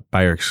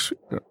buyer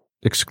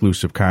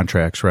exclusive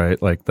contracts,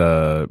 right? Like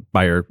the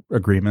buyer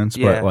agreements,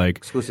 but like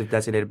exclusive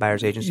designated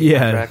buyers agency Yeah.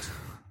 contracts.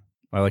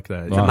 I like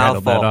that. It's You a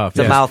rattled that mouthful. off. It's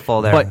a Yeah.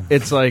 mouthful there. But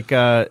it's like,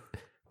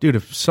 dude,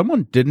 if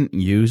someone didn't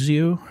use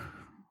you,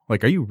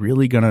 like, are you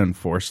really going to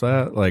enforce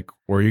that? Like,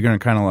 or are you going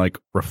to kind of like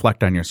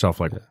reflect on yourself?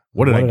 Like,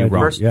 what did I do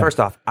wrong? First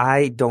off,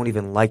 I don't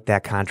even like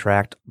that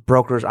contract.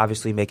 Brokers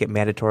obviously make it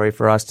mandatory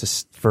for us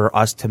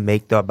to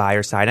make the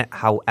buyer sign it.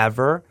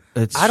 However,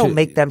 I don't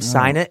make them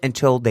sign it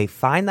until they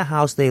find the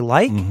house they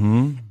like,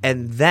 and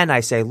then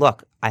I say,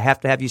 look, I have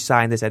to have you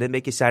sign this. I didn't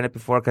make you sign it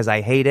before because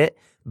I hate it,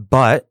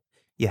 but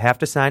you have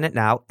to sign it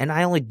now. And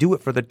I only do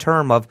it for the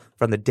term of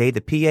from the day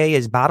the PA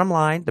is bottom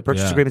line, the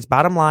purchase agreement's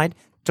bottom line,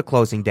 to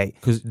closing date.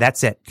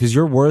 That's it. Because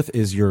your worth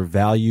is your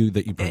value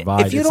that you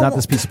provide. If you It's don't- not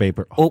this piece of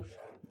paper. Oh,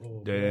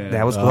 Damn.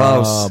 that was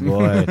close. Oh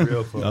boy!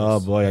 Oh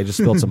boy! I just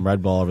spilled some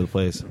Red Bull all over the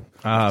place.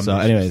 So,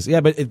 anyways, yeah,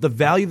 but the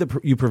value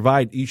that you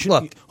provide, you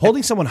should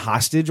holding someone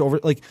hostage over.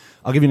 Like,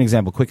 I'll give you an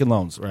example: Quicken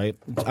Loans, right?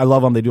 I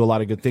love them; they do a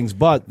lot of good things,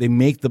 but they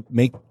make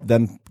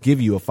them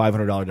give you a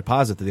 $500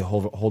 deposit that they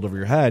hold over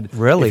your head.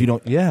 Really? If you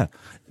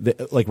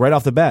don't, like right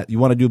off the bat, you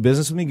want to do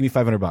business with me? Give me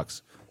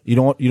 $500. You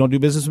don't do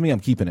business with me? I'm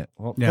keeping it.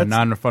 Well, Yeah,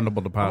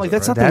 non-refundable deposit. like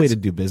that's right? not the way to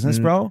do business,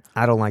 bro.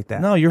 I don't like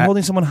that. No, you're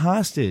holding someone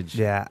hostage.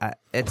 Yeah,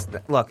 it's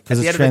look. At 'Cause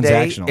the it's end of the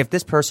day, transactional. if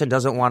this person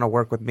doesn't want to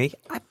work with me,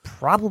 I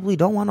probably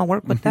don't want to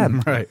work with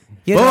them. Right.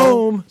 You know?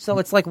 Boom. So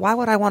it's like, why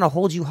would I want to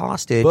hold you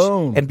hostage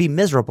Boom. and be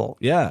miserable?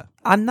 Yeah.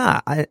 I'm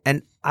not.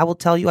 And I will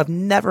tell you, I've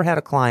never had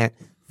a client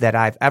that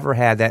I've ever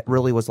had that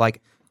really was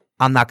like,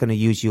 I'm not going to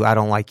use you. I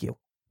don't like you.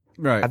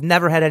 Right. I've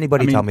never had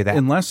anybody tell me that.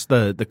 Unless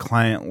the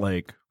client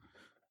like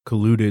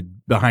colluded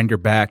behind your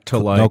back to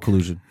like No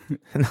collusion.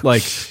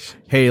 like,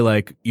 hey,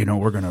 like, you know,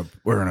 we're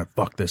gonna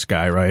fuck this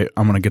guy, right?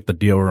 I'm gonna get the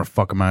deal. We're gonna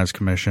fuck him on his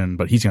commission,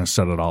 but he's gonna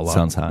set it all up.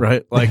 Sounds hot.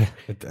 right? Like,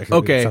 It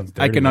okay, sounds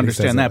dirty I can when he says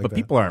understand it that, like but that.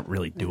 people aren't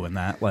really doing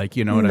that. Like,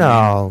 you know what I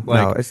No, mean?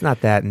 Like, no, it's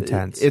not that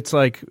intense. it's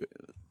like,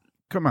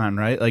 come on,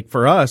 right? Like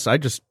for us,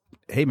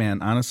 hey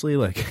man, honestly,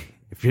 like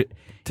if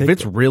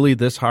it's really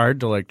this hard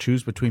to like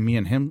choose between me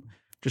and him,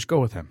 just go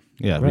with him.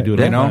 Yeah, we Right. do it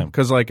You all the know, time.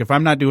 because like if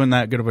I'm not doing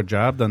that good of a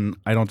job, then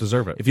I don't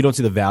deserve it. If you don't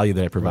see the value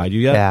that I provide you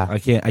yet,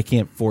 Yeah. I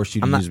can't force you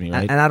to I'm not, use me,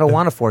 right? and I don't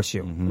want to force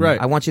you. Right.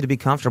 I want you to be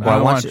comfortable. I I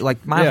want want you, you-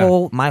 like my yeah.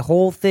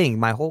 whole thing,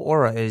 my whole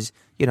aura is,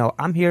 you know,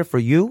 I'm here for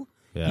you.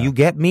 Yeah. You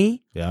get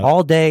me Yeah.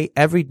 all day,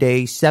 every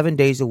day, 7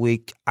 days a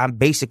week. I'm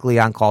basically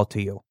on call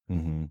to you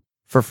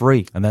for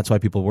free. And that's why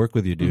people work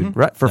with you, dude.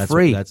 Right, for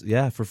free.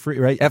 For free,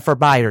 right? For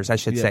buyers, I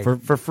should Yeah, say,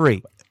 for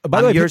free. By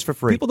I'm the way, yours for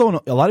free. People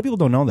don't. A lot of people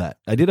don't know that.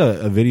 I did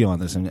a video on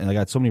this, and I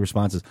got so many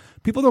responses.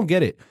 People don't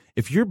get it.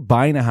 If you're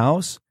buying a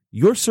house,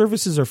 your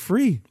services are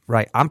free.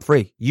 Right, I'm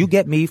free. You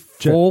get me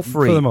full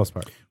free. for the most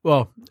part.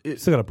 Well, You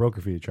still got a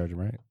broker fee to charge them,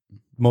 right?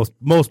 Most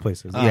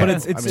places. Yeah. But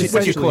it's I mean, essentially-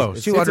 pretty close.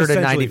 it's $295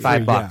 essentially bucks.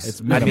 free, yeah. It's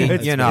I minimum. mean,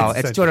 It's- you know, it's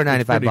essentially-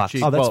 $295 pretty bucks.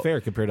 cheap. Oh, that's Well,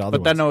 fair compared to other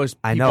but then ones. always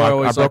I people know, are our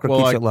always broker like, well,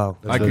 keeps I, it low.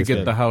 I could That's get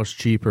good. the house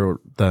cheaper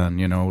than,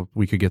 you know,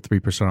 we could get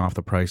 3% off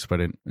the price,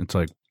 but it's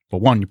like, well,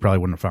 one, you probably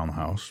wouldn't have found the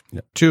house.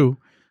 Yeah. Two,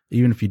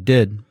 even if you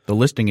did, the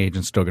listing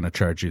agent's still going to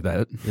charge you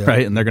that,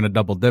 right? And they're going to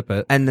double dip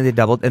it. And then they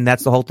doubled, and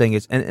that's the whole thing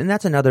and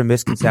that's another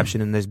misconception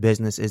in this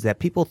business is that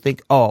people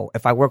think, oh,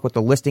 if I work with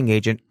the listing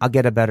agent, I'll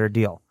get a better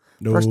deal.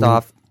 First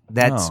off,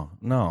 that's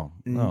no.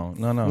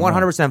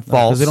 100%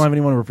 false. Because they don't have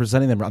anyone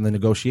representing them on the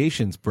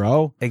negotiations,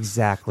 bro.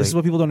 exactly. This is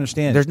what people don't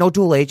understand. There's no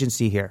dual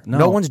agency here. No.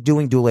 No one's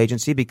doing dual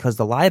agency because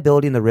the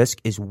liability and the risk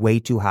is way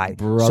too high.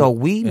 So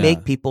we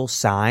make people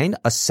sign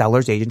a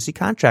seller's agency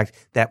contract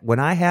that when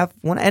I have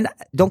one, and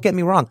don't get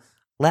me wrong,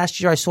 last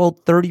year I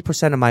sold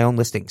 30% of my own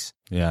listings.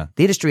 yeah,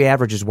 The industry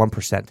average is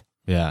 1%,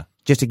 yeah,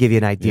 just to give you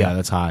an idea. yeah.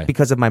 That's high.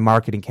 Because of my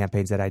marketing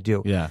campaigns that I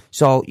do. Yeah.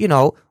 So, you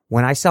know,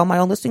 when I sell my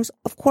own listings,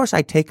 of course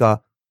I take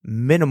a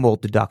minimal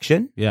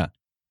deduction Yeah,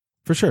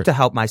 for sure. to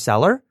help my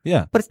seller,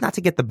 Yeah. but it's not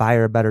to get the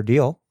buyer a better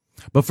deal.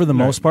 But for the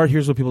most part,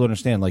 here's what people don't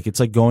understand. Like, it's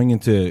like going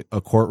into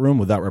a courtroom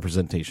without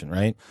representation,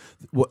 right?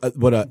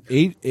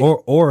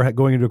 Or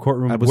going into a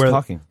courtroom I was where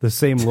talking. the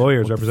same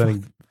lawyers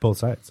representing both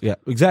sides. Yeah,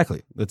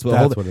 exactly. That's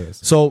what what it is.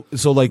 So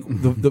like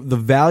the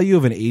value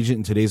of an agent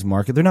in today's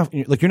market, they're not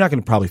like, you're not going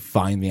to probably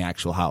find the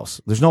actual house.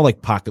 There's no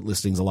like pocket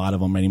listings, a lot of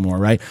them anymore,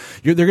 right?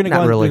 They're going to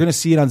Not go. really. They're going to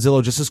see it on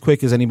Zillow just as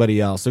quick as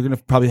anybody else. They're going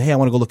to probably, hey, I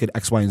want to go look at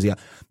X, Y, and Z.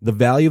 The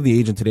value of the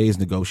agent today is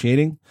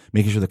negotiating,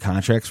 making sure the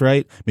contract's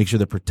right, making sure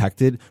they're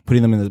protected,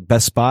 putting them in the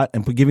best spot,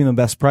 and giving them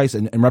the best price,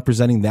 and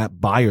representing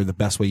that buyer the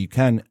best way you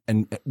can,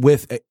 and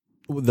with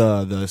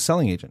the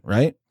selling agent,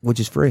 right? Which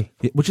is free.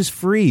 Which is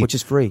free.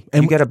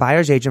 And you get a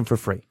buyer's agent for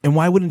free. And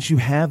why wouldn't you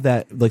have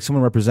that, like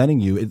someone representing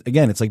you?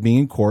 Again, it's like being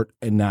in court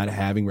and not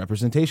having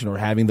representation, or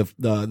having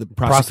the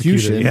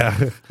prosecution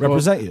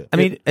represent you. I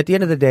mean, at the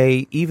end of the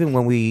day, even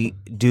when we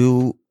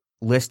do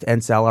list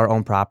and sell our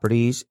own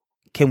properties,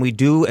 can we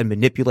do and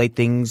manipulate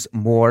things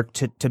more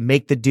to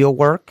make the deal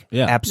work?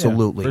 Yeah.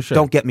 Absolutely. Yeah, for sure.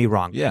 Don't get me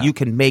wrong. Yeah. You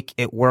can make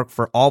it work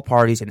for all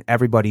parties and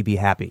everybody be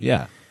happy.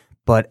 Yeah.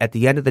 But at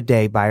the end of the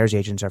day, buyer's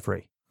agents are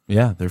free.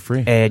 Yeah, they're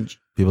free. And,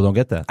 People don't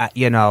get that.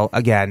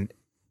 again,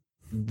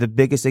 the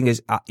biggest thing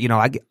is,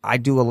 I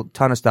do a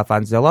ton of stuff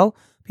on Zillow.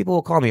 People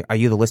will call me, are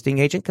you the listing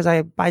agent? Because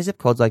I buy zip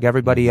codes like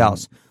everybody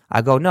else.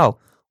 I go, no,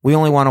 we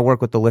only want to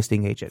work with the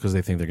listing agent. Because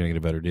they think they're going to get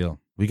a better deal.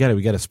 We got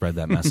to spread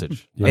that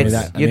message. Yeah.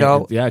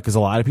 because a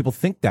lot of people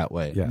think that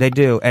way. Yeah. They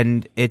do,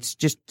 and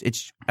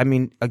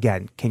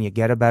again, can you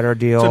get a better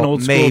deal? It's an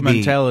old school Maybe.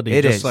 mentality.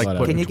 It just is. like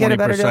Whatever. putting Can you get a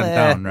better 20% deal?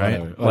 down, right?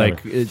 Whatever.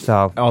 Like it's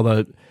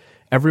So-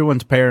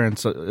 everyone's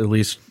parents, at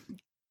least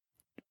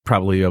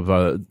probably of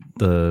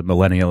the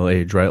millennial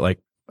age, right? Like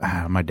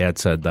my dad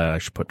said that I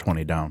should put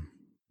 20 down.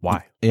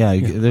 Why? Yeah,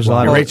 there's a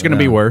lot Your of rate's going to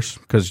be worse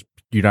because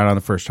you're not on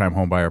the first time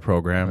home buyer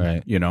program.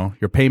 Right. You know,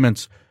 your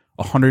payment's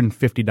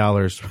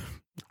 $150.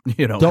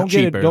 You know, Don't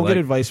cheaper. get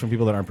advice from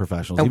people that aren't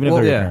professionals, And, even if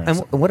well, they're your and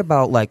parents. what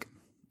about like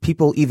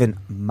people even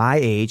my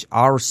age,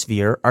 our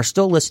sphere, are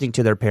still listening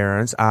to their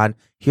parents on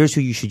here's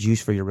who you should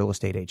use for your real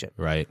estate agent.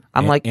 Right.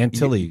 I'm like,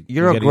 Antilli.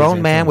 you're You a gotta grown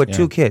use man Antilli. with Yeah.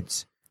 2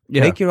 kids.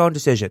 Yeah. Make your own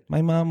decision.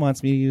 My mom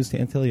wants me to use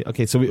Antilli.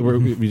 Okay, so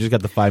we just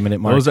got the 5-minute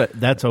mark.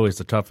 That's always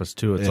the toughest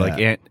too. It's Yeah. like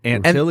Aunt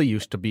And- Tilly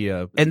used to be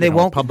a And they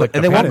won't public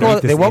and they won't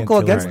defender. go they won't go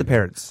Antilli. against the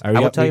parents. All right, I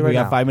will tell you right we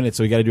got now. 5 minutes,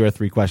 so we got to do our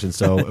 3 questions.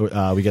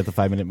 So we get the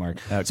 5-minute mark.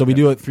 So we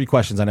do 3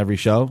 questions on every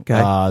show.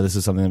 Okay. This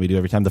is something that we do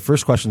every time. The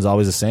first question is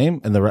always the same,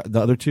 and the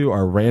other 2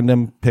 are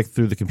random, picked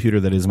through the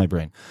computer that is my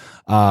brain.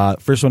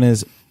 First one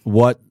is,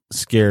 what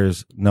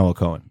scares Noah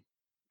Cohen?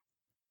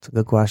 It's a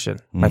good question.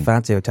 My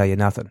fiance would tell you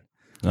nothing.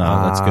 Oh,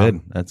 that's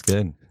good. That's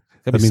good.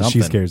 Could That be means she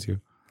something. scares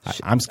you.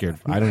 I'm scared.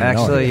 I don't even know.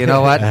 Actually, you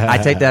know what? I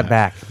take that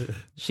back.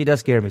 She does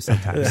scare me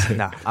sometimes.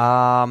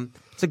 No.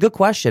 It's a good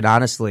question,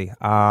 honestly.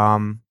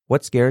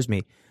 What scares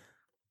me?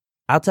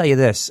 I'll tell you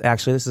this.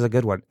 Actually, this is a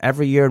good one.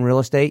 Every year in real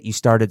estate, you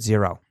start at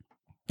 0.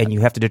 And you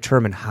have to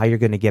determine how you're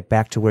going to get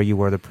back to where you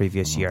were the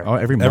previous year. Oh,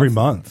 every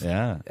month.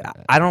 Yeah.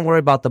 I don't worry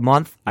about the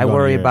month. I go on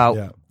worry a year, about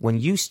yeah. when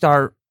you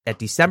start at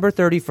December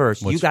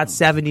 31st, you got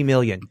 70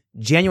 million.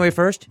 January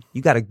 1st,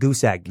 you got a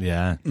goose egg.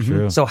 Yeah,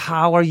 true. So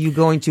how are you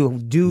going to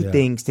do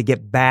things to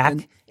get back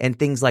and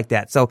things like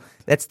that? So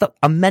that's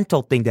a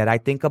mental thing that I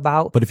think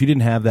about. But if you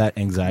didn't have that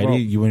anxiety,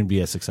 you wouldn't be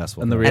as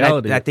successful. And the And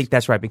reality I think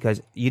that's right,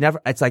 because you never.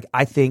 It's like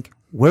I think,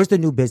 where's the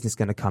new business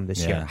going to come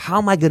this year? How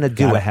am I going to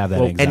do Gotta it? have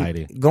that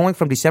anxiety. And going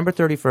from December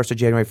 31st to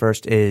January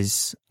 1st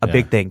is a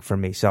big thing for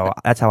me. So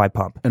that's how I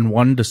pump. And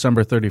one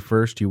December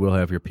 31st, you will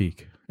have your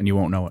peak, and you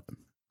won't know it.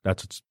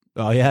 That's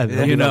Oh yeah,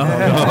 You know,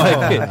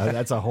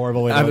 that's a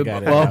horrible way to look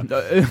at it.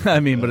 well, I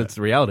mean, but it's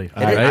the reality. It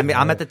is- right? I mean,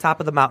 I'm at the top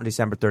of the mountain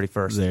December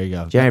 31st. There you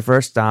go. January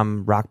 1st,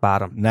 I'm rock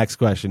bottom. Next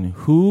question: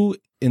 who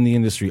in the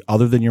industry,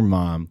 other than your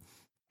mom,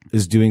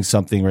 is doing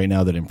something right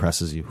now that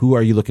impresses you? Who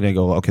are you looking at?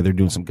 Go, okay, they're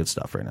doing some good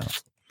stuff right now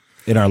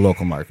in our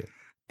local market.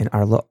 In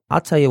our,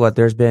 I'll tell you what.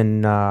 There's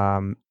been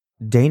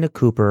Dana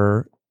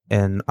Cooper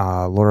and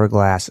Laura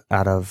Glass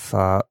out of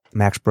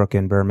Max Brook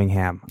in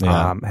Birmingham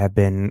have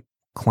been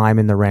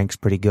climbing the ranks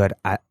pretty good.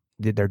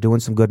 They're doing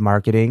some good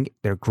marketing.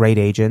 They're great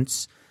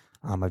agents.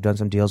 I've done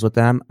some deals with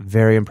them.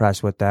 Very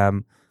impressed with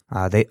them.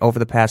 They over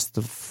the past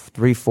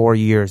 3-4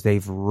 years,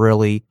 they've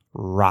really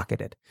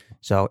rocketed.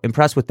 So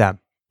impressed with them.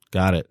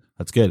 Got it.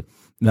 That's good.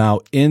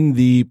 Now, in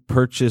the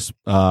purchase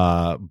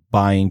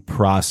buying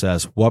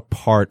process, what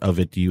part of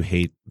it do you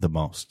hate the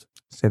most?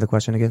 Say the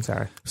question again.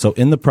 Sorry. So,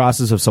 in the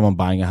process of someone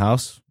buying a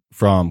house,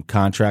 from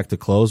contract to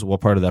close,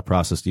 what part of that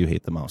process do you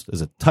hate the most?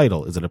 Is it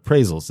title? Is it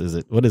appraisals?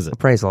 What is it?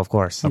 Appraisal, of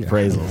course.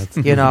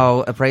 Appraisals. You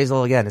know,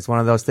 appraisal, again, it's one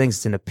of those things.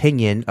 It's an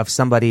opinion of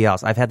somebody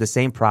else. I've had the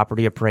same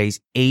property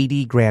appraised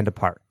 $80,000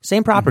 apart.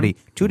 Same property,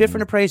 2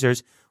 different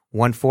appraisers,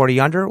 140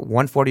 under,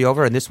 140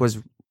 over, and this was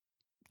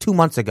 2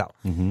 months ago.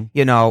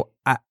 You know,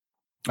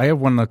 I have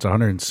one that's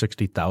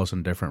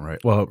 160,000 different, right?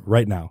 Well,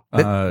 Right now.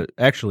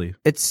 actually,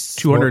 it's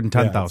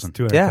 210,000.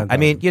 Yeah, I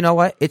mean, you know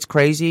what? It's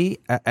crazy.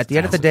 At the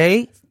end of the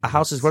day, a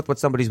house is worth what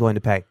somebody's willing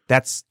to pay.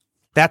 That's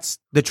That's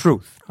the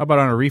truth. How about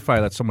on a refi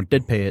that someone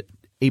did pay it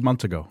 8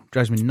 months ago?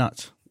 Drives me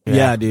nuts.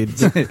 Yeah, dude. 2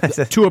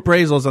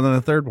 appraisals and then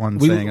the third one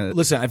saying it.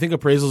 Listen, I think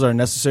appraisals are a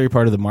necessary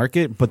part of the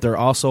market, but they're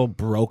also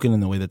broken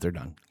in the way that they're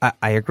done.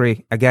 I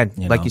agree. Again,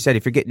 like you said,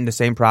 if you're getting the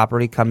same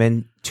property, come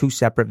in 2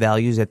 separate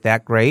values at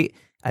that great.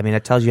 I mean,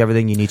 it tells you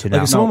everything you need to know.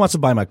 Like if someone wants to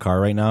buy my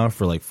car right now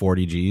for like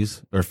 40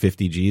 G's or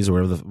 50 G's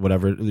or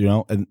whatever,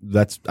 and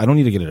I don't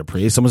need to get it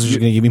appraised. Someone's just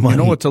going to give me money.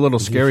 You know what's a little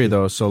scary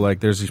though? So like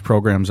there's these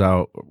programs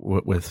out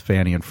with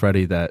Fannie and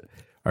Freddie that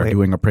are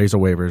doing appraisal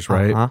waivers,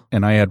 right? Uh-huh.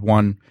 And I had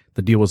one,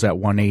 the deal was at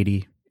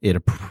 180.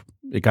 It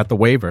got the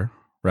waiver,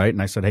 right?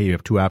 And I said, hey, you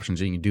have 2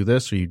 options. You can do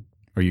this or you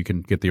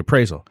can get the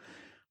appraisal.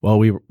 Well,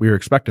 we were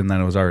expecting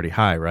that it was already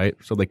high, right?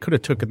 So they could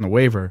have taken the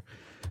waiver,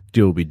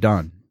 deal would be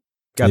done.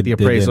 Got the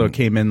appraisal, it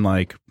came in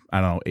like,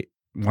 I don't know,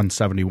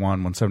 171,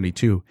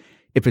 172.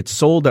 If it's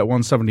sold at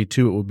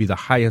 172, it would be the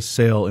highest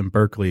sale in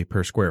Berkeley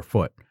per square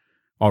foot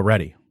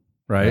already,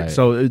 right?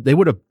 So they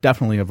would have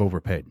definitely have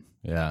overpaid.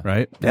 Yeah.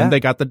 Right? Yeah. And they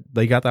got the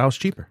house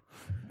cheaper.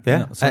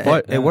 Yeah,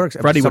 it works.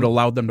 Freddie would have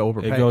allowed them to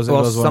overpay. It goes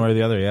one way or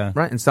the other, yeah.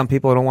 Right, and some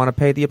people don't want to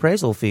pay the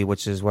appraisal fee,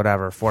 which is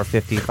whatever,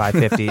 $450,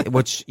 $550,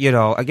 which,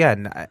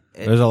 again,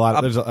 there's a lot.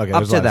 There's up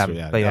to them.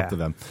 Up to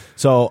them.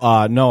 So,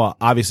 Noah,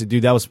 obviously,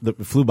 dude, that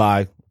flew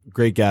by.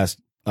 Great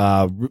guest.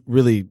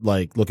 Really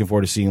looking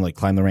forward to seeing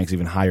climb the ranks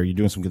even higher. You're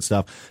doing some good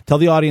stuff. Tell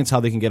the audience how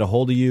they can get a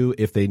hold of you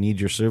if they need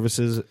your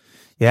services.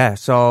 Yeah,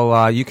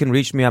 so you can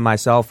reach me on my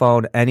cell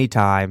phone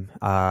anytime,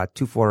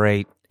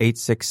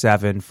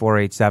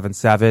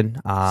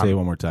 248-867-4877. Say it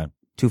one more time.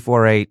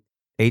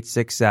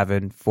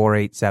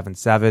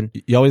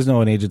 248-867-4877. You always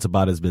know an agent's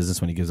about his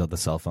business when he gives out the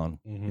cell phone.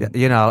 Mm-hmm.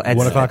 It's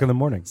 1 o'clock in the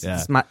morning.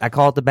 Yeah. I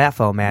call it the bat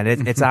phone, man.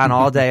 It's on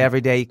all day,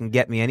 every day. You can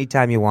get me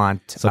anytime you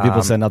want. Some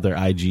people send out their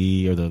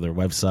IG or their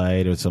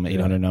website or some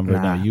 800 number.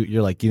 Nah. No,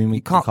 you're like giving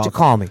me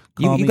call me.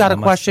 You got a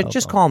question?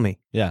 Just call me.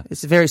 Yeah,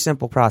 it's a very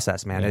simple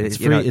process, man. Yeah, it's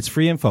free. It's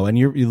free info, and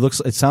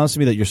it sounds to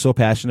me that you're so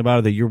passionate about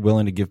it that you're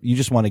willing to give. You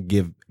just want to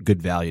give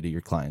good value to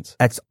your clients.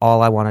 That's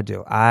all I want to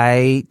do.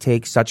 I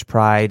take such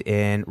pride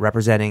in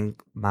representing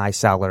my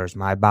sellers,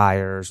 my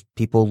buyers,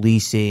 people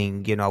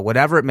leasing,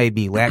 whatever it may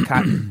be.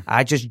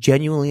 I just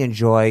genuinely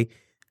enjoy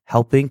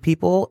helping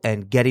people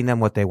and getting them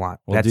what they want.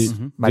 That's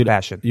my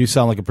passion. You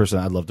sound like a person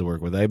I'd love to work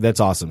with.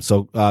 That's awesome.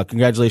 So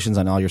congratulations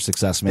on all your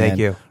success, man. Thank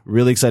you.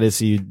 Really excited to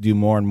see you do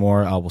more and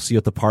more. We'll see you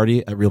at the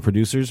party at Real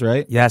Producers,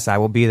 right? Yes, I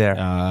will be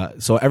there.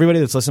 So everybody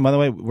that's listening, by the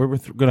way, we're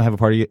going to have a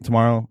party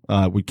tomorrow.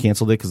 We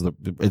canceled it because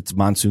it's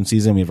monsoon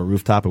season. We have a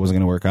rooftop. It wasn't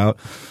going to work out.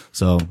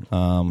 So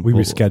we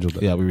rescheduled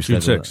it. Yeah, we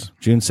rescheduled it.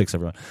 June 6th,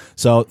 everyone.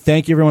 So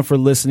thank you, everyone, for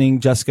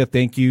listening. Jessica,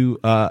 thank you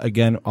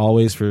again,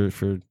 always, for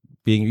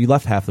being. You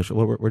left half the show.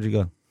 Where'd you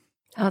go?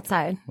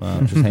 Outside.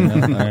 Just hanging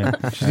out. All right.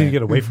 She needed to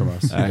get away from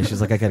us. All right. She's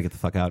like, I got to get the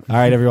fuck out. All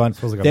right, everyone.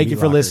 Thank you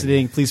for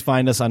listening. Please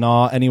find us on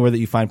anywhere that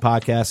you find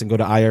podcasts and go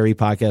to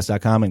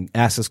irepodcast.com and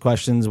ask us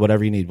questions,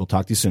 whatever you need. We'll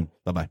talk to you soon.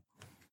 Bye-bye.